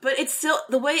fuck up. But it's still,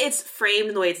 the way it's framed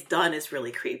and the way it's done is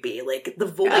really creepy. Like the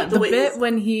voice, the bit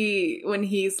when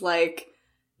he's like,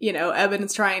 you know,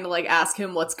 Eben's trying to like ask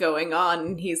him what's going on,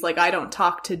 and he's like, I don't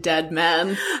talk to dead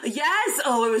men. Yes!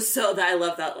 Oh, it was I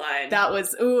love that line. That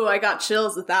was, I got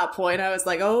chills at that point. I was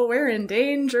like, oh, we're in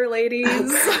danger, ladies.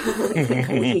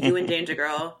 You in danger,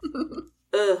 girl.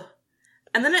 Ugh.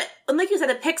 And then like you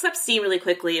said, it picks up steam really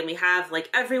quickly, and we have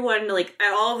like everyone, like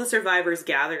all of the survivors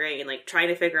gathering and like trying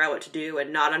to figure out what to do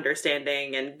and not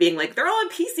understanding and being like, they're all on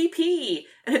PCP.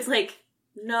 And it's like,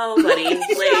 no, buddy. Like,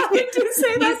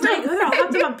 he's like, they're all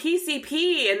hopped up on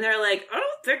PCP, and they're like, I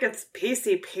don't think it's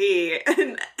PCP.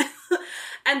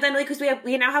 And then like, because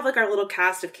we now have like our little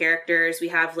cast of characters. We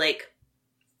have like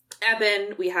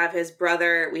Eben, we have his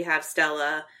brother, we have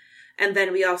Stella, and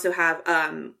then we also have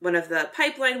one of the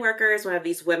pipeline workers, one of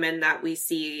these women that we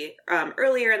see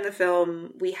earlier in the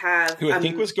film. We have who I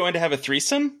think was going to have a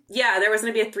threesome. Yeah, there was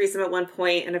going to be a threesome at one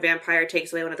point, and a vampire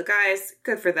takes away one of the guys.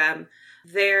 Good for them.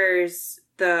 There's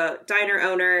the diner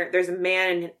owner, there's a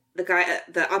man,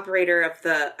 the operator of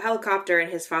the helicopter,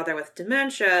 and his father with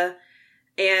dementia,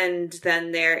 and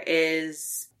then there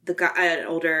is the guy, an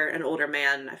older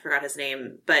man, I forgot his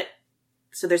name, but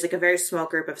so there's like a very small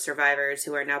group of survivors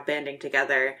who are now banding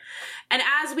together. And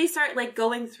as we start like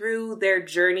going through their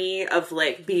journey of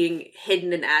like being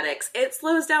hidden in attics, it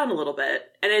slows down a little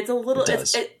bit, and it's a little,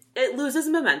 it loses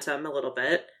momentum a little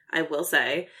bit, I will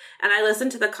say. And I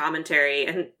listened to the commentary,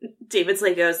 and David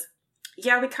Slade goes,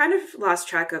 yeah, we kind of lost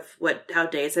track of how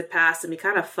days had passed, and we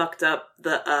kind of fucked up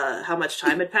the how much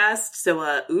time had passed.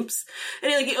 So, oops.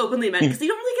 And he openly meant, because you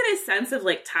don't really get a sense of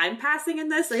like time passing in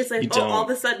this. Like, it's like, all of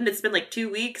a sudden it's been like 2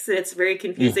 weeks, and it's very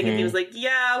confusing. And he was like,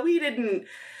 yeah, we didn't.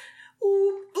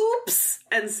 Oops.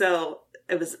 And so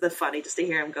it was funny just to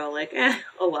hear him go like,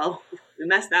 oh well. We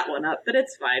messed that one up, but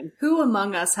it's fine. Who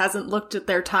among us hasn't looked at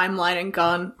their timeline and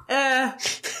gone,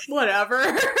 whatever.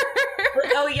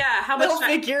 Oh yeah, how much They'll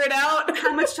figure it out.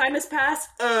 How much time has passed?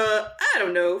 I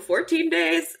don't know, 14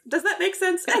 days? Does that make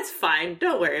sense? It's fine.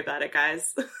 Don't worry about it,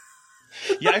 guys.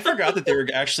 Yeah, I forgot that they were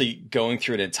actually going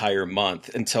through an entire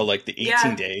month until like the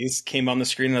 18 days came on the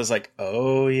screen, and I was like,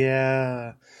 oh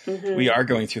yeah. Mm-hmm. We are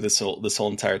going through this whole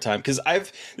entire time, because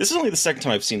this is only the second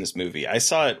time I've seen this movie. I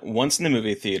saw it once in the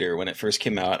movie theater when it first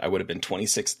came out. I would have been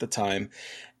 26 at the time,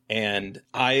 and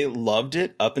I loved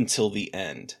it up until the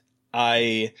end.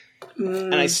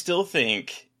 And I still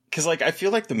think, because like I feel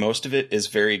like the most of it is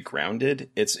very grounded.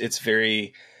 It's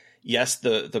very, yes,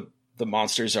 the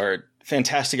monsters are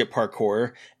fantastic at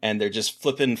parkour, and they're just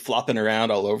flopping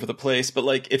around all over the place. But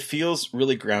like, it feels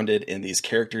really grounded in these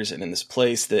characters and in this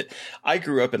place that I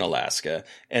grew up in Alaska.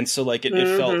 And so like, it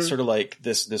felt sort of like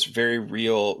this very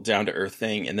real, down to earth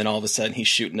thing. And then all of a sudden he's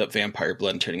shooting up vampire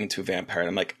blood and turning into a vampire. And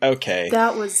I'm like, okay.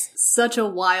 That was such a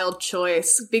wild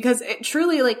choice, because it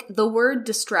truly, like, the word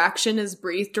distraction is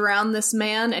breathed around this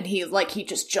man, and he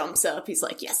just jumps up. He's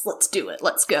like, yes, let's do it.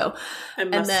 Let's go.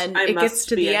 And then it gets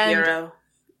to the end. Hero.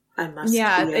 I must be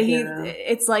a hero.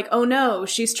 It's like, oh no,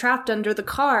 she's trapped under the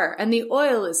car and the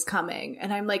oil is coming.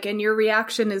 And I'm like, and your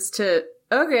reaction is to,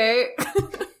 okay.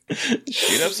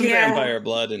 Shoot up some vampire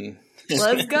blood and...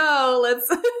 Let's go.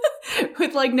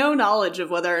 With like no knowledge of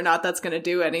whether or not that's going to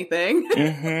do anything.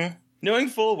 Mm-hmm. Knowing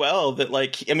full well that,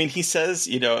 like, I mean, he says,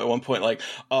 you know, at one point, like,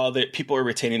 oh, that people are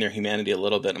retaining their humanity a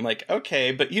little bit. I'm like,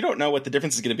 okay, but you don't know what the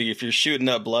difference is going to be if you're shooting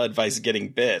up blood versus getting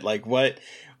bit. Like, what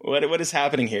is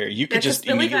happening here? You could just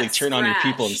immediately turn on your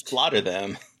people and slaughter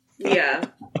them. Yeah.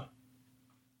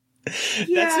 That's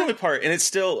the only part, and it's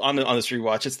still on this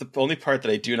rewatch. It's the only part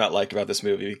that I do not like about this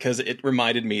movie, because it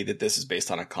reminded me that this is based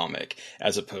on a comic,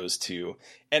 as opposed to,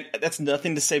 and that's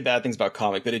nothing to say bad things about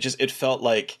comic, but it felt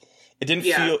like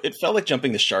it felt like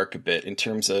jumping the shark a bit in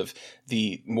terms of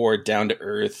the more down to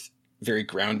earth, very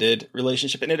grounded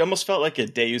relationship, and it almost felt like a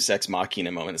Deus Ex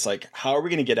Machina moment. It's like, how are we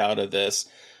going to get out of this?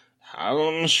 I'm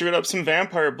going to shoot up some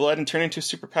vampire blood and turn into a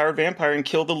superpowered vampire and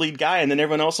kill the lead guy, and then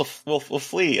everyone else will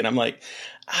flee. And I'm like,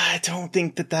 I don't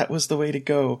think that was the way to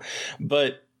go.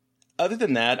 But other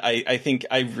than that, I think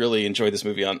I really enjoyed this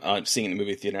movie on seeing it in the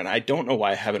movie theater, and I don't know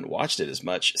why I haven't watched it as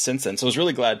much since then. So I was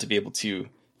really glad to be able to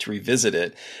revisit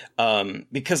it,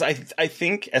 because I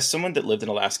think, as someone that lived in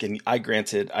Alaska, and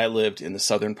I lived in the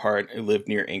southern part, I lived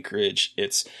near Anchorage.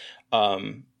 It's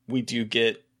we do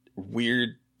get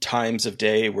weird times of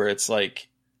day where it's like,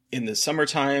 in the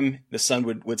summertime, the sun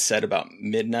would set about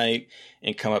midnight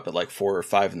and come up at like 4 or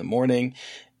 5 in the morning.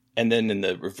 And then in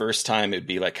the reverse time, it'd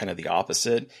be like kind of the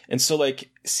opposite. And so like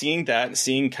seeing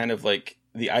kind of like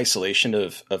the isolation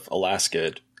of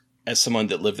Alaska, as someone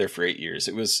that lived there for 8 years,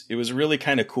 it was really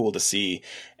kind of cool to see.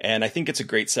 And I think it's a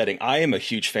great setting. I am a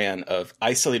huge fan of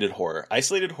isolated horror.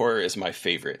 Isolated horror is my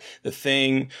favorite. The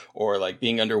Thing, or like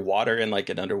being underwater in like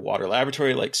an underwater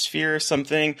laboratory like Sphere or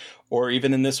something, or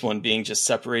even in this one being just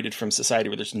separated from society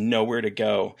where there's nowhere to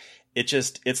go.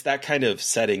 It's that kind of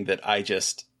setting that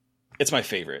it's my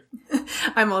favorite.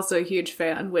 I'm also a huge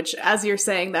fan, which, as you're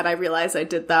saying that, I realize I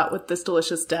did that with This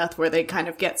Delicious Death, where they kind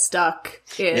of get stuck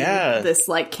in this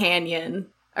like canyon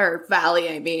or valley,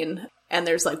 and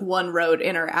there's like one road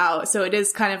in or out. So it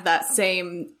is kind of that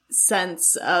same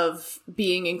sense of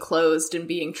being enclosed and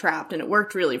being trapped. And it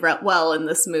worked really well in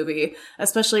this movie,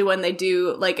 especially when they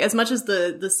do, like, as much as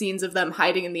the scenes of them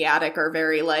hiding in the attic are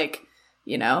very like,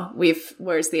 you know,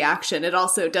 where's the action? It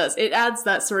also it adds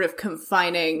that sort of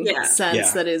confining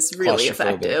sense that is really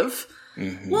effective.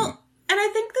 Mm-hmm. Well, and I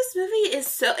think this movie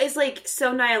is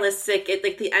so nihilistic. It,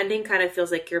 like, the ending kind of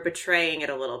feels like you're betraying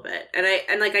it a little bit. And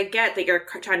I get that you're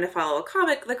trying to follow a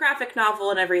comic, the graphic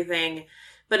novel and everything,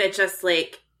 but it just,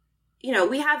 like, you know,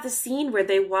 we have the scene where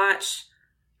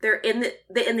they're in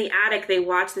the attic, they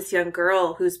watch this young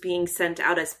girl who's being sent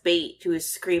out as bait, who is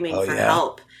screaming for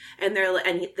help. And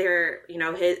they're, you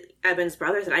know, Evan's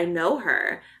brother said, I know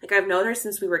her. Like, I've known her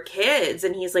since we were kids.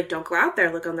 And he's like, don't go out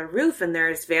there. Look on the roof. And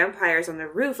there's vampires on the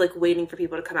roof, like, waiting for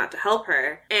people to come out to help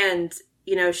her. And,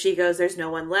 you know, she goes, there's no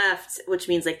one left, which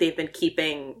means, like, they've been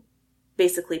keeping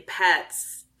basically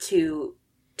pets to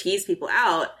tease people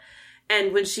out.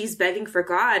 And when she's begging for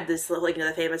God, this, like, you know,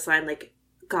 the famous line, like,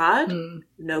 God?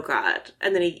 No God.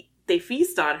 And then they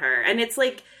feast on her. And it's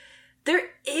like,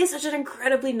 there is such an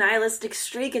incredibly nihilistic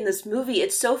streak in this movie.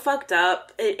 It's so fucked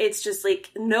up. It's just like,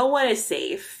 no one is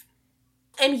safe.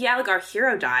 And yeah, like, our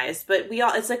hero dies, but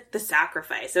it's like the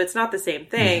sacrifice. So it's not the same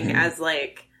thing as,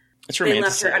 like, it's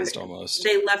romanticized almost.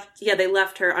 They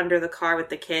left her under the car with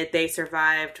the kid. They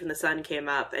survived when the sun came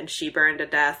up, and she burned to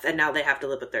death, and now they have to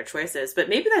live with their choices. But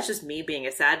maybe that's just me being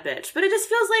a sad bitch. But it just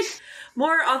feels like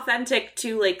more authentic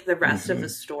to, like, the rest of the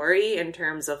story in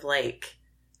terms of, like,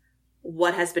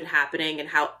 what has been happening and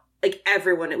how, like,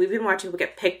 we've been watching people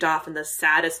get picked off in the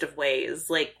saddest of ways.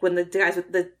 Like, when the guys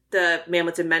with the man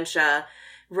with dementia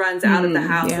runs out of the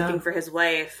house looking for his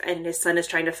wife, and his son is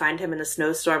trying to find him in a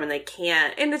snowstorm and they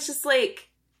can't. And it's just like,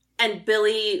 and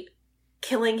Billy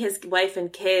killing his wife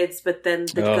and kids, but then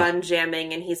the gun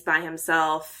jamming and he's by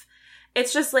himself.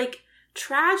 It's just like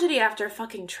tragedy after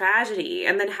fucking tragedy.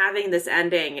 And then having this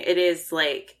ending, it is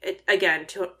like, again,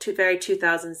 very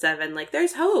 2007, like,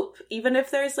 there's hope, even if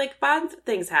there's, like, bad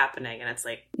things happening. And it's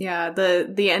like, yeah,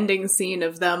 the ending scene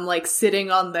of them, like,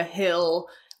 sitting on the hill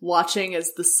watching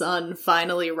as the sun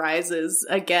finally rises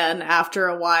again after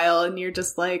a while, and you're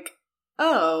just like,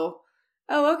 oh,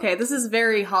 okay, this is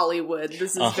very Hollywood.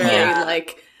 This is very,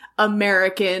 like,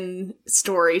 American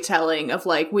storytelling of,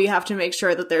 like, we have to make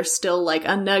sure that there's still, like,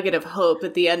 a nugget of hope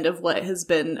at the end of what has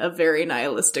been a very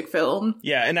nihilistic film.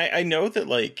 Yeah, and I know that,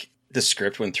 like, the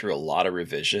script went through a lot of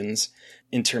revisions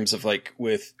in terms of, like,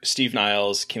 with Steve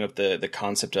Niles came up the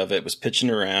concept of it, was pitching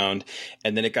around,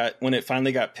 and then when it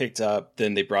finally got picked up,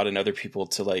 then they brought in other people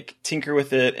to, like, tinker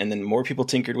with it, and then more people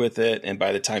tinkered with it, and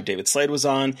by the time David Slade was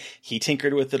on, he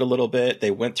tinkered with it a little bit.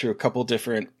 They went through a couple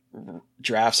different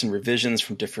drafts and revisions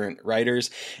from different writers,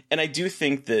 and I do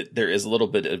think that there is a little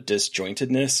bit of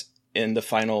disjointedness in the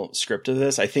final script of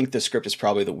this. I think the script is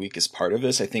probably the weakest part of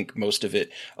this. I think most of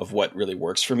it, of what really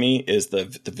works for me, is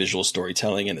the visual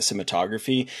storytelling and the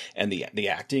cinematography, and the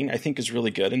acting, I think, is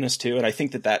really good in this too. And I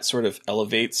think that sort of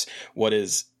elevates what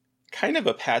is kind of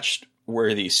a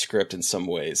patch-worthy script in some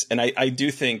ways. And I do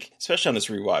think, especially on this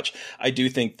rewatch, I do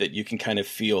think that you can kind of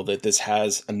feel that this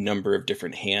has a number of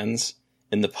different hands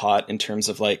in the pot in terms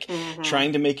of, like,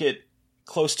 trying to make it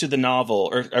close to the novel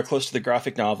or close to the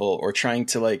graphic novel, or trying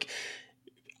to, like,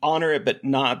 honor it but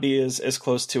not be as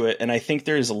close to it. And I think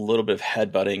there is a little bit of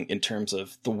headbutting in terms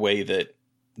of the way that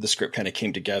the script kind of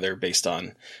came together based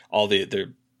on all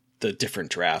the different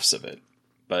drafts of it.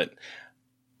 But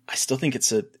I still think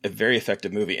it's a very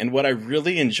effective movie. And what I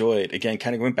really enjoyed, again,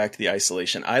 kind of going back to the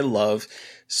isolation, I love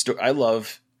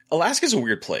Alaska's a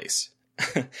weird place.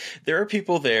 There are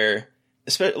people there,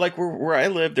 like where I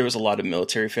lived, there was a lot of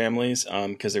military families,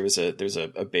 because there's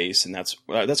a base, and that's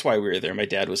why we were there. My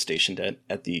dad was stationed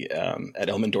at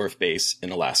Elmendorf base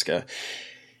in Alaska.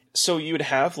 So you would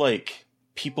have, like,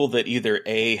 people that either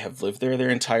have lived there their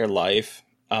entire life,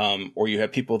 or you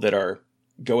have people that are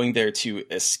going there to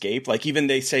escape. Like, even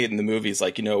they say in the movies,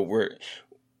 like,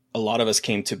 a lot of us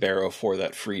came to Barrow for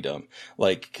that freedom,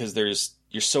 like, because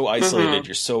you're so isolated,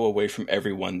 you're so away from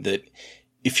everyone that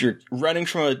if you're running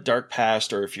from a dark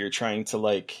past, or if you're trying to,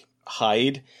 like,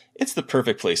 hide, it's the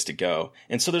perfect place to go.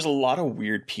 And so there's a lot of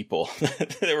weird people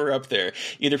that were up there,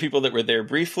 either people that were there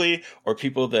briefly, or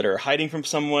people that are hiding from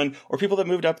someone, or people that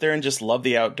moved up there and just love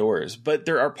the outdoors. But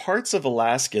there are parts of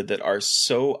Alaska that are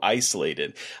so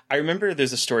isolated. I remember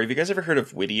there's a story. Have you guys ever heard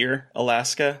of Whittier,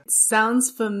 Alaska?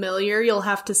 Sounds familiar. You'll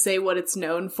have to say what it's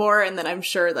known for, and then I'm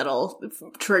sure that'll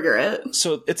trigger it.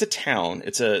 So it's a town.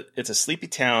 It's a sleepy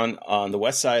town on the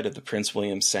west side of the Prince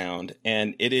William Sound,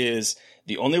 and it is,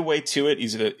 the only way to it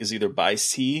is either by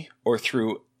sea or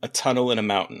through a tunnel in a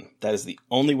mountain. That is the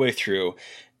only way through.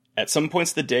 At some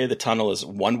points of the day, the tunnel is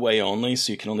one way only,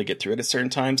 so you can only get through it at certain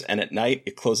times. And at night,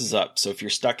 it closes up. So if you're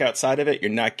stuck outside of it,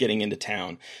 you're not getting into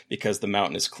town because the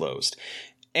mountain is closed.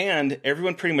 And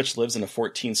everyone pretty much lives in a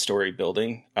 14-story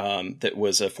building that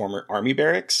was a former army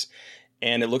barracks.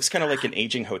 And it looks kind of like an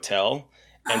aging hotel.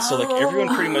 And so, like,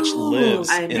 everyone pretty much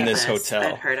lives in this hotel.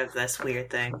 I've heard of this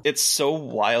weird thing. It's so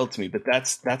wild to me, but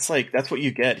that's what you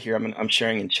get here. I'm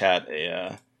sharing in chat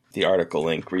the article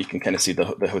link where you can kind of see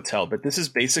the hotel. But this is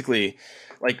basically,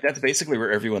 like, that's basically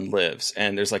where everyone lives.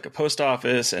 And there's, like, a post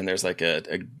office, and there's, like,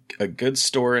 a goods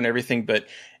store and everything. But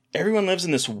everyone lives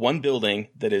in this one building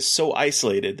that is so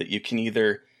isolated that you can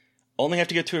either only have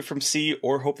to get to it from sea,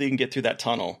 or hope that you can get through that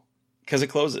tunnel because it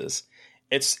closes.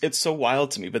 It's so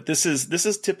wild to me, but this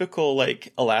is typical,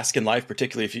 like, Alaskan life,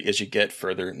 particularly as you get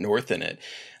further north in it.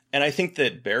 And I think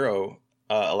that Barrow,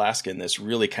 Alaska, in this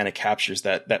really kind of captures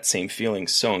that same feeling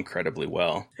so incredibly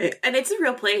well. And it's a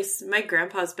real place. My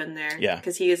grandpa's been there,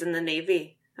 because he was in the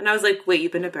Navy. And I was like, wait,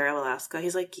 you've been to Barrow, Alaska?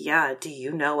 He's like, yeah, do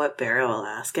you know what Barrow,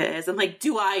 Alaska is? I'm like,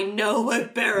 do I know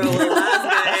what Barrow,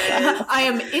 Alaska is? I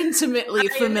am intimately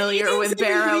familiar with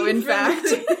Barrow, in fact.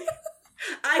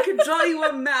 I could draw you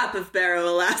a map of Barrow,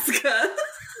 Alaska.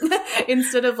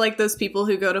 Instead of, like, those people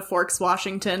who go to Forks,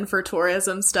 Washington for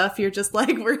tourism stuff, you're just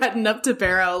like, we're heading up to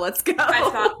Barrow, let's go.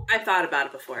 I thought about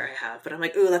it before, I have, but I'm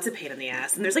like, ooh, that's a pain in the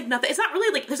ass. And there's, like, nothing, it's not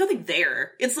really, like, there's nothing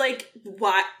there. It's like,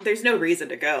 what? There's no reason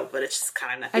to go, but it's just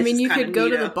kind of, I mean, you could go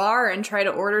to the bar and try to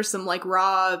order some, like,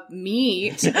 raw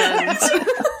meat, and...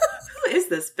 Who is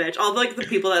this bitch? All, like, the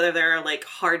people that are there are, like,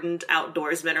 hardened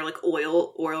outdoorsmen or, like,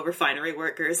 oil refinery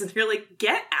workers, and you're like,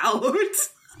 get out!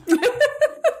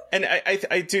 And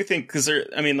I do think, because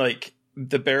like,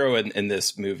 the Barrow in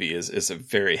this movie is a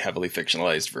very heavily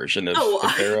fictionalized version of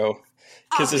the Barrow.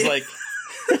 Because it's like...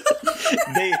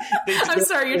 they I'm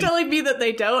sorry, you're telling me that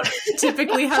they don't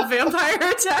typically have vampire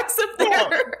attacks up there?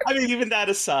 Well, I mean, even that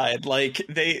aside, like,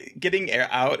 getting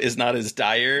out is not as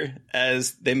dire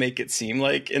as they make it seem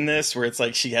like in this, where it's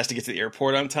like she has to get to the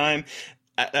airport on time.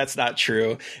 That's not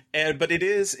true. But it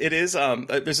is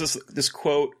there's this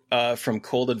quote from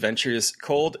Cold Adventures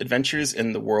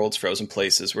in the World's Frozen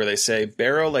Places, where they say,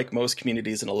 Barrow, like most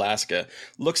communities in Alaska,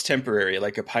 looks temporary,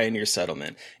 like a pioneer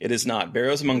settlement. It is not.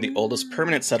 Barrow is among the oldest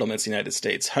permanent settlements in the United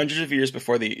States. Hundreds of years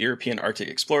before the European Arctic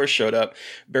explorers showed up,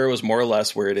 Barrow was more or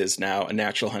less where it is now, a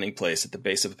natural hunting place at the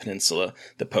base of a peninsula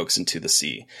that pokes into the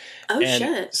sea. Oh,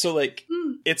 shit. So, like,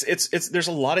 it's there's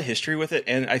a lot of history with it,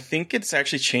 and I think it's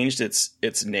actually changed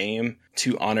its name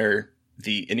to honor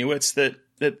the Inuits that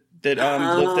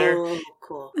live there.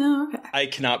 Cool. Oh, okay. I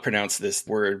cannot pronounce this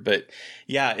word, but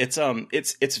yeah, it's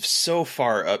so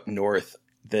far up north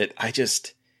that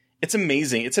it's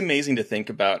amazing. It's amazing to think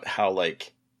about how,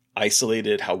 like,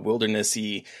 isolated, how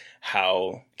wildernessy,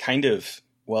 how kind of,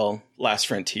 well, last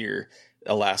frontier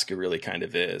Alaska really kind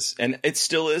of is. And it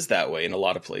still is that way in a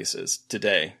lot of places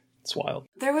today. It's wild.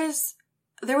 There was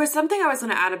something I was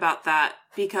going to add about that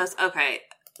because, okay,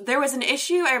 there was an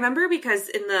issue I remember because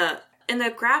in the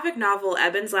graphic novel,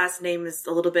 Eben's last name is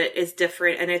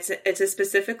different, and it's a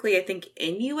specifically, I think,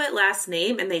 Inuit last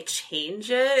name, and they change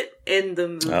it in the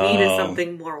movie to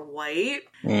something more white.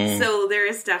 So there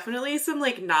is definitely some,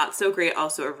 like, not so great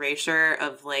also erasure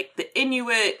of, like, the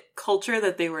Inuit culture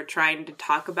that they were trying to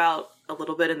talk about a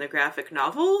little bit in the graphic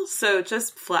novel. So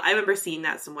just I remember seeing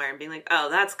that somewhere and being like, oh,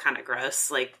 that's kind of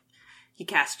gross. Like, you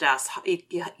cast you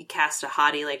cast a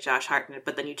hottie like Josh Hartnett,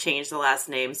 but then you change the last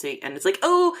name, and it's like,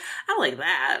 oh, I don't like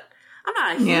that. I'm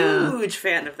not a huge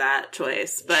fan of that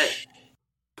choice, but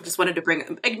just wanted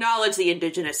to acknowledge the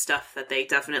indigenous stuff that they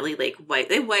definitely, like,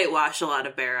 whitewash a lot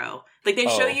of Barrow. Like, they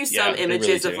show you some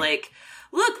images of, like,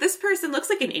 look, this person looks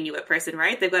like an Inuit person,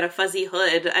 right? They've got a fuzzy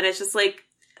hood, and it's just like,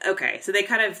 okay, so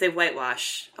they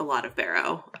whitewash a lot of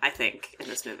Barrow, I think, in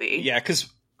this movie. Yeah, because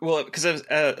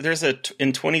there's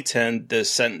in 2010, the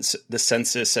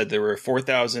census said there were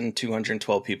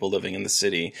 4,212 people living in the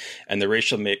city, and the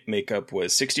racial makeup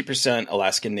was 60%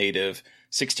 Alaskan Native,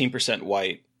 16%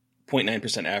 white,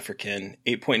 0.9% African,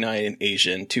 8.9%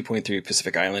 Asian, 2.3%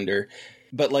 Pacific Islander.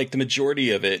 But, like, the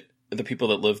majority of it, the people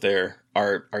that live there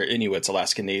are Inuits,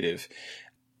 Alaskan Native.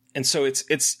 And so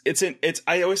it's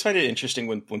I always find it interesting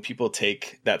when people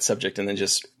take that subject and then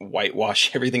just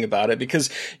whitewash everything about it, because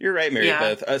you're right, Mary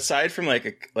Beth, aside from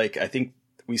like I think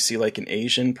we see like an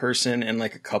Asian person and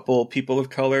like a couple people of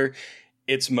color,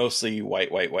 it's mostly white.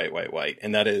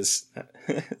 And that is,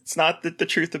 it's not the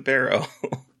truth of Barrow.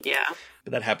 Yeah.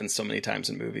 But that happens so many times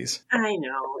in movies. I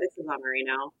know. It's a bummer,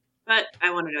 but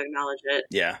I wanted to acknowledge it.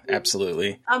 Yeah,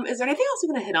 absolutely. Is there anything else you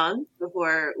want to hit on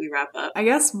before we wrap up? I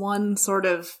guess one sort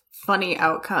of funny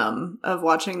outcome of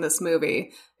watching this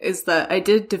movie is that I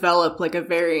did develop, like, a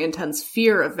very intense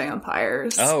fear of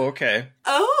vampires. Oh, okay.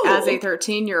 Oh! As a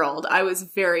 13-year-old, I was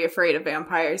very afraid of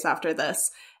vampires after this.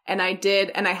 And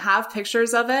I have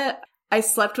pictures of it. I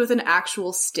slept with an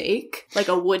actual stake, like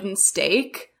a wooden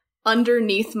stake,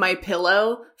 underneath my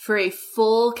pillow for a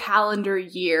full calendar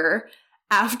year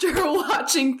after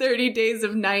watching 30 Days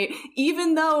of Night,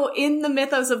 even though in the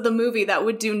mythos of the movie that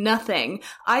would do nothing.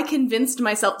 I convinced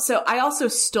myself. So I also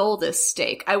stole this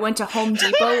stake. I went to Home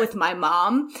Depot with my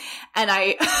mom, and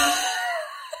I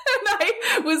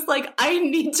was like, I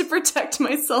need to protect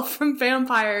myself from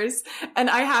vampires, and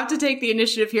I have to take the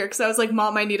initiative here, because I was like,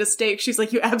 Mom, I need a stake. She's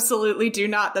like, you absolutely do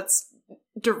not. That's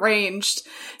deranged.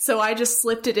 So I just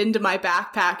slipped it into my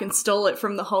backpack and stole it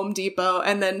from the Home Depot,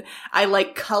 and then I,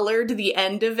 like, colored the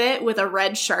end of it with a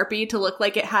red Sharpie to look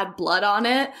like it had blood on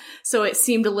it, so it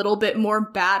seemed a little bit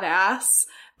more badass.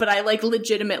 But I, like,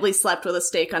 legitimately slept with a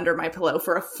stake under my pillow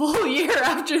for a full year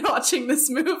after watching this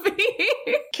movie.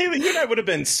 Kayla, you and I would have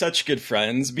been such good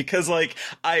friends, because, like,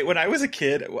 when I was a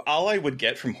kid, all I would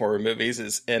get from horror movies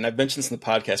is, and I've mentioned this in the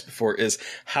podcast before, is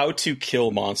how to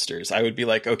kill monsters. I would be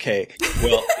like, okay,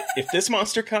 well, if this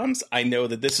monster comes, I know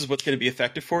that this is what's going to be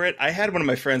effective for it. I had one of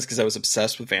my friends, because I was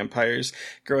obsessed with vampires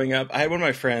growing up, I had one of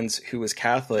my friends who was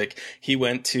Catholic. He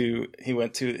went to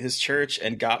his church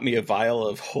and got me a vial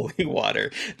of holy water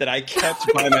that I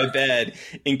kept by my bed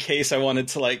in case I wanted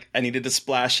to, like, I needed to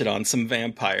splash it on some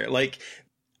vampire. Like,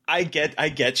 I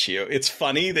get you. It's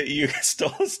funny that you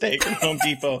stole a steak from Home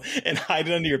Depot and hide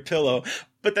it under your pillow,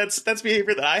 but that's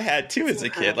behavior that I had too as a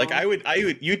kid. Like,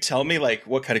 you'd tell me, like,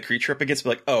 what kind of creature up against, but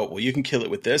like, oh, well, you can kill it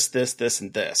with this,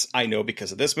 and this. I know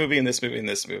because of this movie and this movie and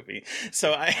this movie.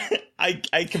 So I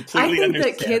completely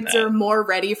understand that kids are more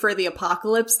ready for the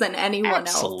apocalypse than anyone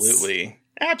else.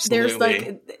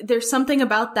 Absolutely. There's something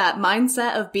about that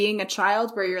mindset of being a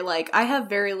child where you're like, I have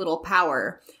very little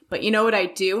power, but you know what I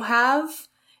do have?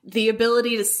 The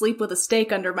ability to sleep with a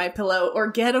stake under my pillow or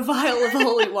get a vial of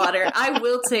holy water. I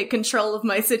will take control of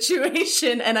my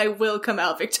situation, and I will come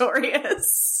out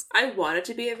victorious. I wanted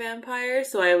to be a vampire,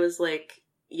 so I was like,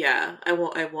 Yeah, I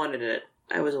wanted it.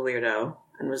 I was a weirdo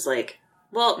and was like,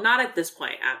 well, not at this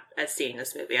point at seeing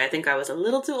this movie. I think I was a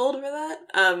little too old for that.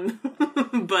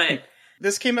 But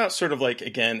this came out sort of like,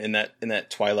 again, in that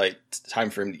Twilight time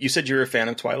frame. You said you were a fan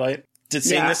of Twilight. Did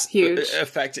seeing this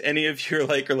affect any of your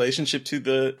like relationship to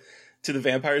the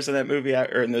vampires in that movie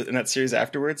or in that series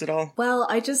afterwards at all? Well,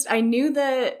 I knew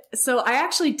that. So I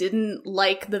actually didn't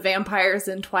like the vampires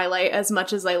in Twilight as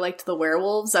much as I liked the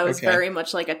werewolves. I was very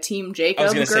much like a Team Jacob. I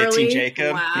was going to say Team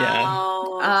Jacob.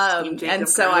 Wow. Yeah. Team Jacob and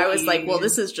so girly. I was like, well,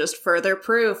 this is just further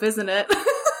proof, isn't it?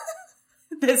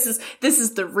 This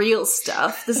is the real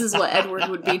stuff. This is what Edward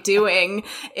would be doing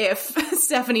if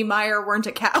Stephenie Meyer weren't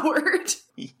a coward.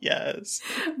 Yes.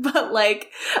 But like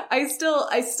I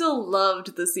still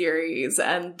loved the series,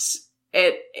 and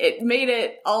it made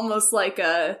it almost like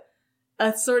a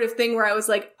sort of thing where I was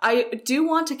like, I do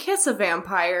want to kiss a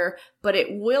vampire, but it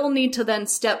will need to then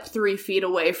step 3 feet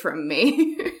away from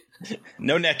me.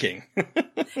 No necking.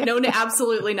 No,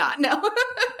 absolutely not. No.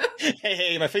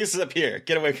 Hey, my face is up here.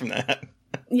 Get away from that.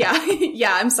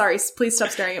 Yeah, I'm sorry. Please stop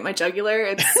staring at my jugular.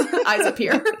 It's eyes up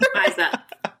here. Eyes up.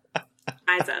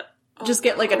 Eyes up. Just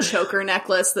get like a choker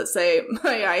necklace that say,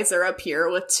 my eyes are up here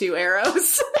with 2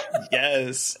 arrows.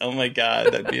 Yes. Oh my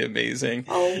God. That'd be amazing.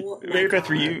 Oh, Mary Beth,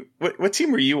 were you, what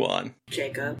team were you on?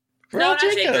 Jacob. We're No, all not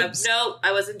Jacob. Jacobs. No,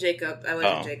 I wasn't Jacob.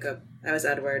 Jacob. I was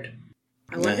Edward.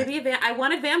 I wanted to be I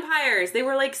wanted vampires. They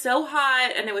were like so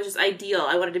hot, and it was just ideal.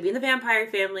 I wanted to be in the vampire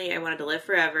family. I wanted to live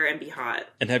forever and be hot.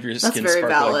 And have your That's skin very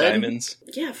sparkle valid. like diamonds.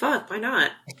 Yeah, fuck. Why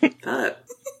not? Fuck.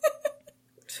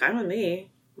 It's fine with me.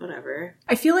 Whatever.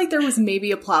 I feel like there was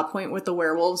maybe a plot point with the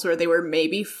werewolves where they were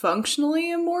maybe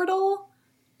functionally immortal.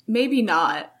 Maybe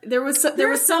not. There was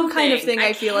some kind of thing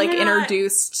I feel like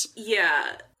introduced.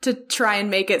 Yeah. To try and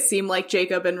make it seem like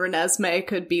Jacob and Renesmee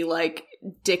could be like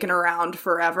dicking around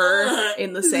forever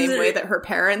in the same way that her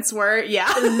parents were.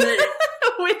 Yeah.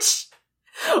 Which,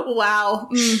 wow.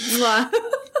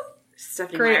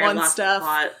 Stephenie Great Meyer one lost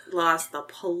stuff. Lost the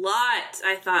plot.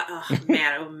 I thought, oh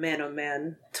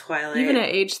man. Twilight. Even at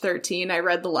age 13, I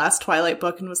read the last Twilight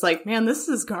book and was like, man, this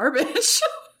is garbage.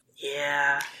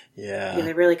 Yeah. Yeah.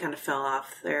 They really kind of fell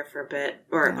off there for a bit,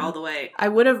 or all the way. I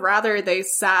would have rather they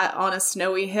sat on a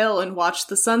snowy hill and watched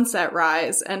the sunset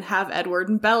rise and have Edward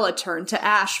and Bella turn to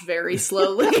ash very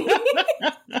slowly. Honestly,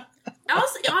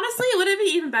 it would have been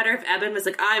even better if Eben was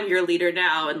like, I'm your leader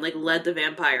now, and like led the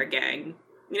vampire gang.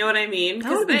 You know what I mean?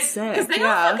 That would be sick. Because they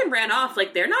all fucking ran off.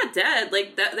 Like, they're not dead.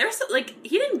 Like, they're so, like,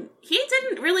 he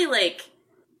didn't really like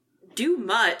do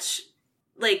much.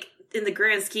 Like, in the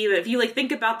grand scheme, if you like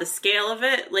think about the scale of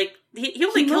it, like he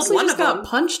only killed one of them. Got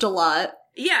punched a lot.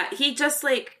 Yeah, he just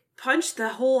like punched the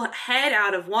whole head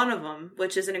out of one of them,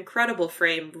 which is an incredible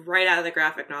frame right out of the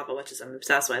graphic novel, which is I'm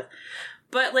obsessed with.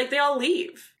 But like they all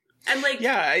leave, and like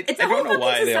it's a whole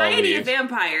fucking society of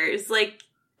vampires. Like,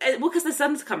 well, because the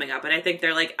sun's coming up, and I think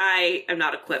they're like, I am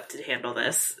not equipped to handle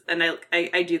this, and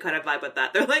I do kind of vibe with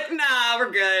that. They're like, nah,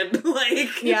 we're good.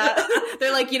 Like, yeah,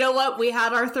 they're like, you know what? We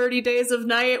had our 30 days of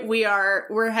night.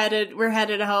 We're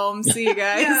headed home. See you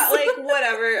guys. Yeah, like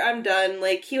whatever. I'm done.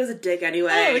 Like he was a dick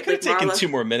anyway. Oh, they could have like, taken 2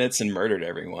 more minutes and murdered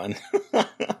everyone.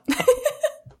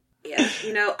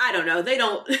 Yeah, I don't know. They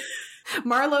don't.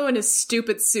 Marlowe and his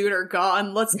stupid suit are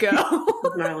gone. Let's go.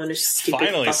 Marlowe and his stupid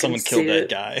Finally, someone suit. killed that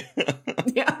guy.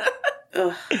 Yeah.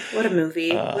 Ugh, what a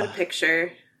movie. What a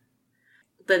picture.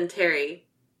 Then Terry,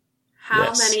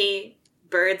 how many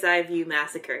bird's eye view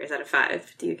massacres out of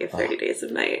 5 do you give 30 Days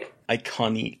of Night?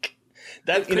 Iconic.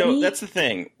 That's the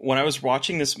thing. When I was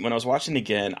watching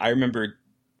again, I remembered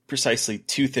precisely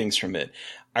 2 things from it.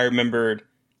 I remembered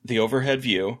the overhead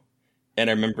view, and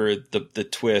I remember the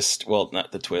twist. Well,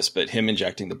 not the twist, but him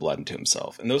injecting the blood into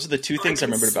himself. And those are the 2 things I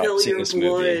remembered about seeing this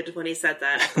movie. When he said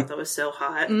that, I thought that was so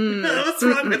hot. What's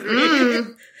wrong with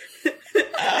me?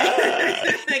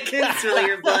 I can smell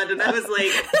your blood, and I was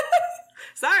like,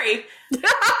 sorry.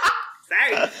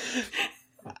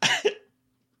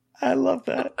 I love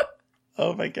that.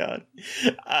 Oh my God.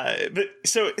 But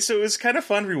so it was kind of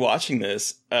fun rewatching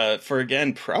this for,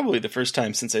 again, probably the first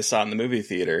time since I saw it in the movie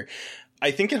theater. I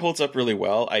think it holds up really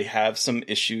well. I have some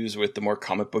issues with the more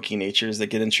comic booky natures that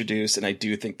get introduced, and I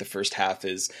do think the first half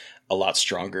is a lot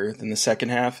stronger than the second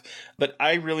half. But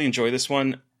I really enjoy this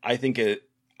one. I think the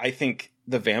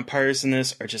vampires in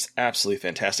this are just absolutely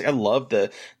fantastic. I love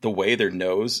the way their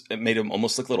nose, it made them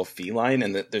almost look a little feline,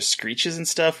 and their screeches and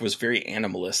stuff was very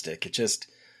animalistic. It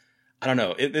just, I don't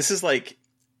know. This is like,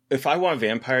 if I want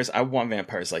vampires, I want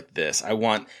vampires like this. I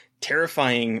want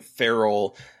terrifying,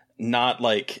 feral, not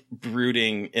like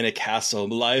brooding in a castle,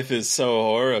 life is so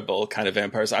horrible kind of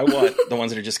vampires. I want the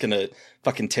ones that are just gonna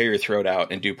fucking tear your throat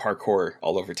out and do parkour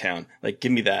all over town. Like,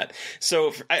 give me that.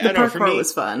 So I don't know, for me,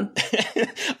 was fun.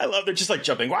 I love they're just like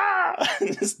jumping, wow,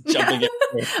 just jumping.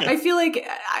 I feel like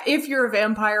if you're a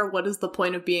vampire, what is the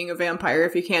point of being a vampire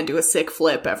if you can't do a sick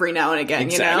flip every now and again?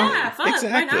 Exactly. You know? Yeah, fun.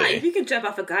 Exactly. Why not? If you could jump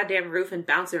off a goddamn roof and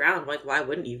bounce around, like, why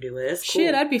wouldn't you do it? It's cool.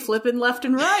 Shit, I'd be flipping left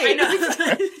and right. I know.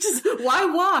 Just why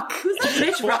walk? Who's that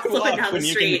bitch Why flipping walk down the when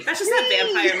you street? can- That's just that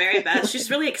vampire Mary Beth.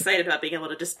 She's really excited about being able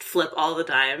to just flip all the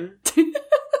time.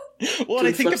 Well, and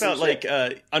I think flips and about like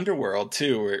Underworld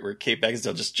too, where Kate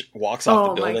Beckinsale just walks off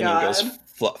the building and goes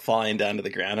flying down to the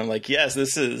ground. I'm like, yes,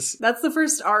 this is. That's the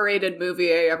first R-rated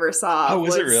movie I ever saw. Oh,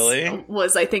 was it really?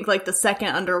 Was I think like the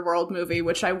second Underworld movie,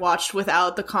 which I watched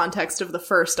without the context of the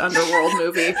first Underworld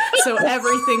movie. So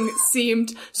everything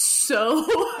seemed so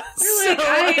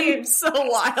wild. So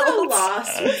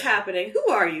lost. What's happening?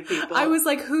 Who are you people? I was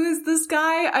like, who is this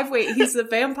guy? Wait, he's a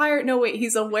vampire? No, wait,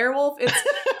 he's a werewolf? It's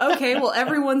okay, well,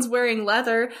 everyone's wearing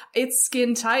leather. It's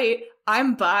skin tight.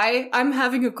 I'm bi. I'm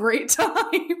having a great time.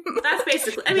 That's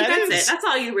basically, I mean, that's it. That's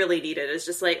all you really needed. Is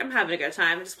just like, I'm having a good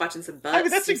time. I'm just watching some butts. I mean,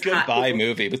 that's a good bi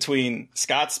movie between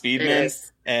Scott Speedman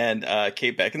and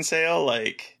Kate Beckinsale.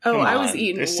 Like, I was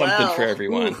eating There's well. something for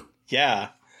everyone. Ooh. Yeah.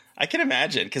 I can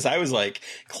imagine, because I was like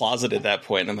closeted at that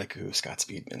point, and I'm like, ooh, Scott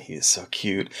Speedman, he is so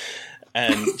cute.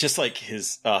 And just like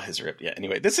his rip. Yeah.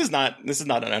 Anyway, this is not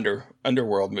an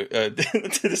underworld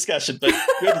discussion, but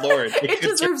good lord, it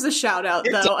deserves a shout out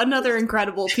though. Another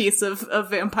incredible piece of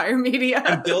vampire media.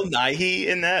 And Bill Nighy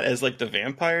in that as like the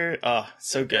vampire. Oh,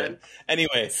 so good.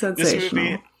 Anyway, this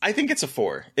movie, I think it's a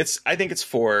 4. I think it's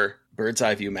 4 Bird's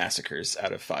Eye View massacres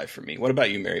out of 5 for me. What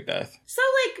about you, Mary Beth? So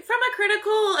like from a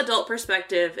critical adult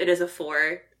perspective, it is a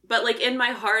 4. But like in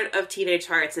my heart of teenage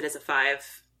hearts, it is a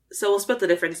 5. So we'll split the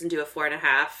difference and do a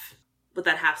 4.5, with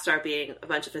that half star being a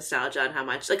bunch of nostalgia on how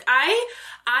much. Like, I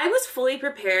was fully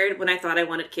prepared when I thought I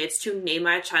wanted kids to name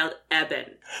my child Eben.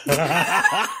 Like,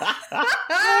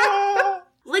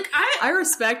 I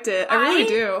respect it. I really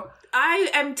do. I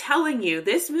am telling you,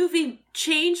 this movie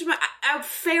changed a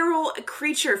feral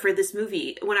creature for this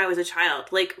movie when I was a child.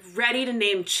 Like, ready to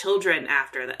name children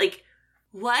after that. Like,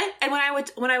 what? And when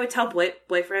I would tell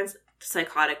boyfriends,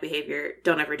 psychotic behavior,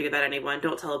 don't ever do that, anyone.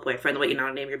 Don't tell a boyfriend what you know how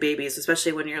to name your babies,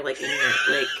 especially when you're like in your,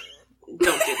 like,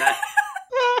 don't do that.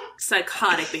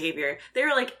 Psychotic behavior. They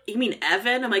were like, you mean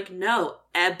Evan? I'm like, no,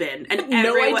 Eben. And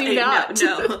no, I do not.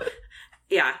 No.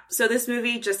 Yeah. So this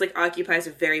movie just like occupies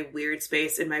a very weird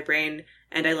space in my brain,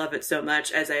 and I love it so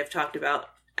much, as I have talked about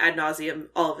ad nauseum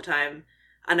all the time.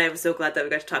 And I was so glad that we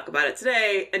got to talk about it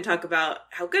today and talk about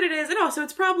how good it is and also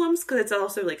its problems, because it's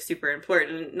also like super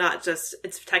important, not just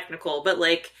it's technical, but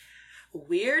like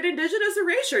weird indigenous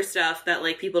erasure stuff that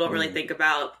like people don't really think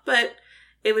about. But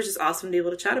it was just awesome to be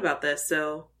able to chat about this.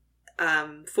 So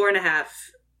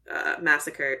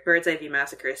 4.5 Bird's Eye View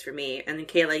massacres for me. And then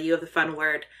Kayla, you have the fun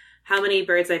word. How many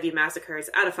Bird's Eye View massacres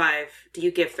out of 5 do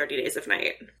you give 30 Days of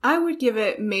Night? I would give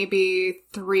it maybe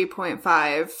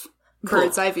 3.5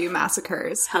 Bird's Eye View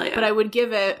massacres. Hell yeah. But I would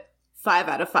give it 5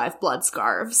 out of 5 blood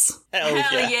scarves. Hell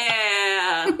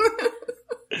yeah.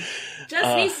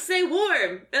 Just needs to stay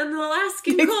warm in the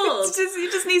Alaskan cold.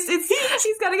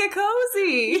 He's gotta get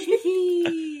cozy.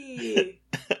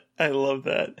 I love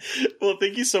that. Well,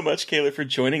 thank you so much, Kayla, for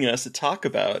joining us to talk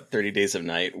about 30 Days of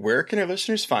Night. Where can our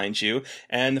listeners find you?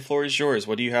 And the floor is yours.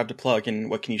 What do you have to plug,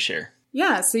 and what can you share?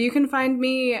 Yeah, so you can find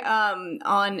me on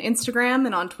Instagram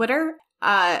and on Twitter.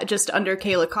 Just under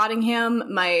Kayla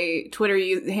Cottingham. My Twitter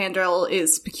handle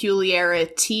is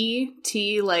peculiarity,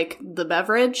 like the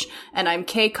beverage, and I'm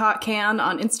KCotCan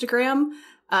on Instagram.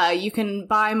 You can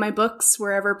buy my books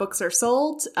wherever books are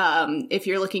sold. If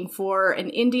you're looking for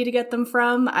an indie to get them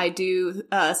from, I do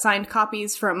signed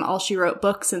copies from All She Wrote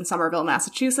Books in Somerville,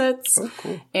 Massachusetts. Oh,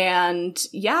 cool. And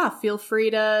yeah, feel free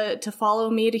to follow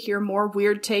me to hear more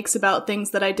weird takes about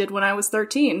things that I did when I was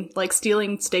 13, like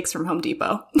stealing steaks from Home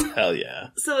Depot. Hell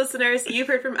yeah. So listeners, you've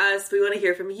heard from us. We want to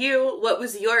hear from you. What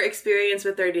was your experience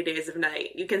with 30 Days of Night?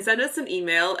 You can send us an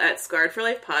email at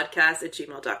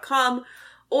scarredforlifepodcast@gmail.com.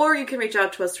 Or you can reach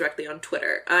out to us directly on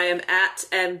Twitter. I am at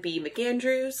MB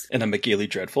McAndrews. And I'm McGailey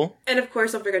Dreadful. And of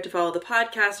course, don't forget to follow the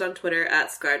podcast on Twitter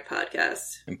at Scarred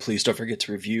Podcast. And please don't forget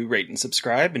to review, rate, and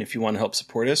subscribe. And if you want to help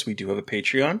support us, we do have a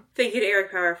Patreon. Thank you to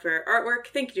Eric Power for our artwork.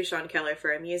 Thank you to Sean Keller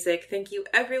for our music. Thank you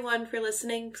everyone for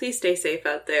listening. Please stay safe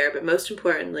out there, but most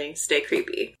importantly, stay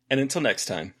creepy. And until next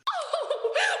time.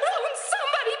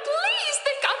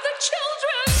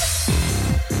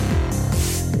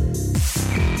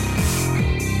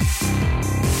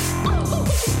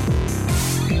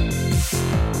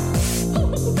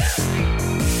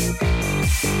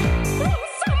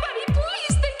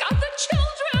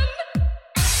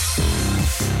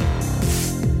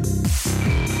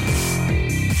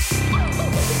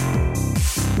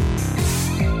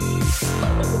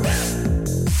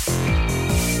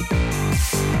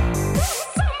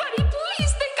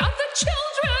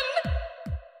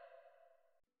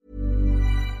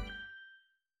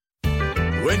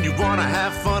 When you want to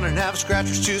have fun and have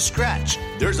scratchers to scratch,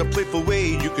 there's a playful way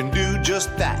you can do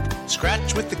just that.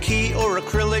 Scratch with the key or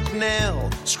acrylic nail.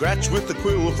 Scratch with the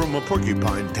quill from a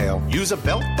porcupine tail. Use a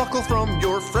belt buckle from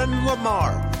your friend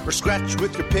Lamar. Or scratch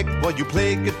with your pick while you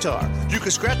play guitar. You can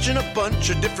scratch in a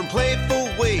bunch of different playful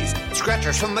ways.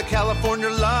 Scratchers from the California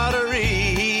Lottery.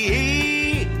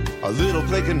 A little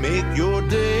play can make your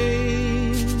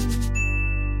day.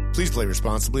 Please play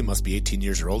responsibly. Must be 18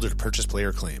 years or older to purchase, play,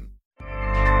 or claim.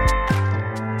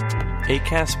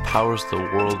 Acast powers the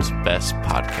world's best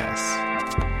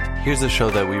podcasts. Here's a show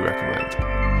that we recommend.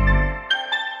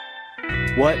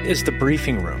 What is The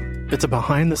Briefing Room? It's a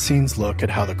behind-the-scenes look at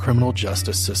how the criminal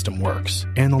justice system works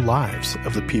and the lives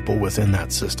of the people within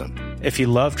that system. If you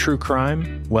love true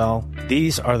crime, well,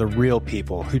 these are the real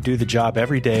people who do the job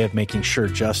every day of making sure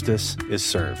justice is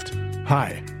served.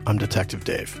 Hi, I'm Detective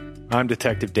Dave. I'm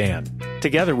Detective Dan.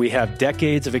 Together we have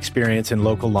decades of experience in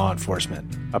local law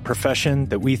enforcement, a profession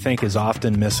that we think is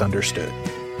often misunderstood.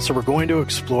 So we're going to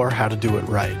explore how to do it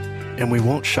right, and we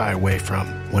won't shy away from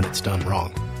when it's done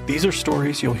wrong. These are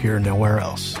stories you'll hear nowhere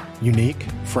else. Unique,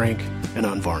 frank, and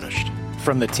unvarnished.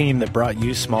 From the team that brought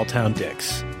you Small Town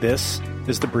Dicks, this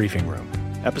is The Briefing Room.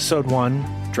 Episode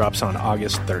 1 drops on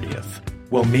August 30th.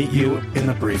 We'll meet you in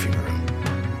the briefing room.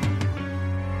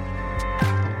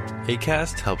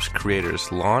 Acast helps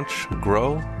creators launch,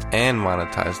 grow, and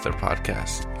monetize their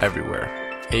podcasts everywhere.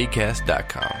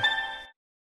 Acast.com.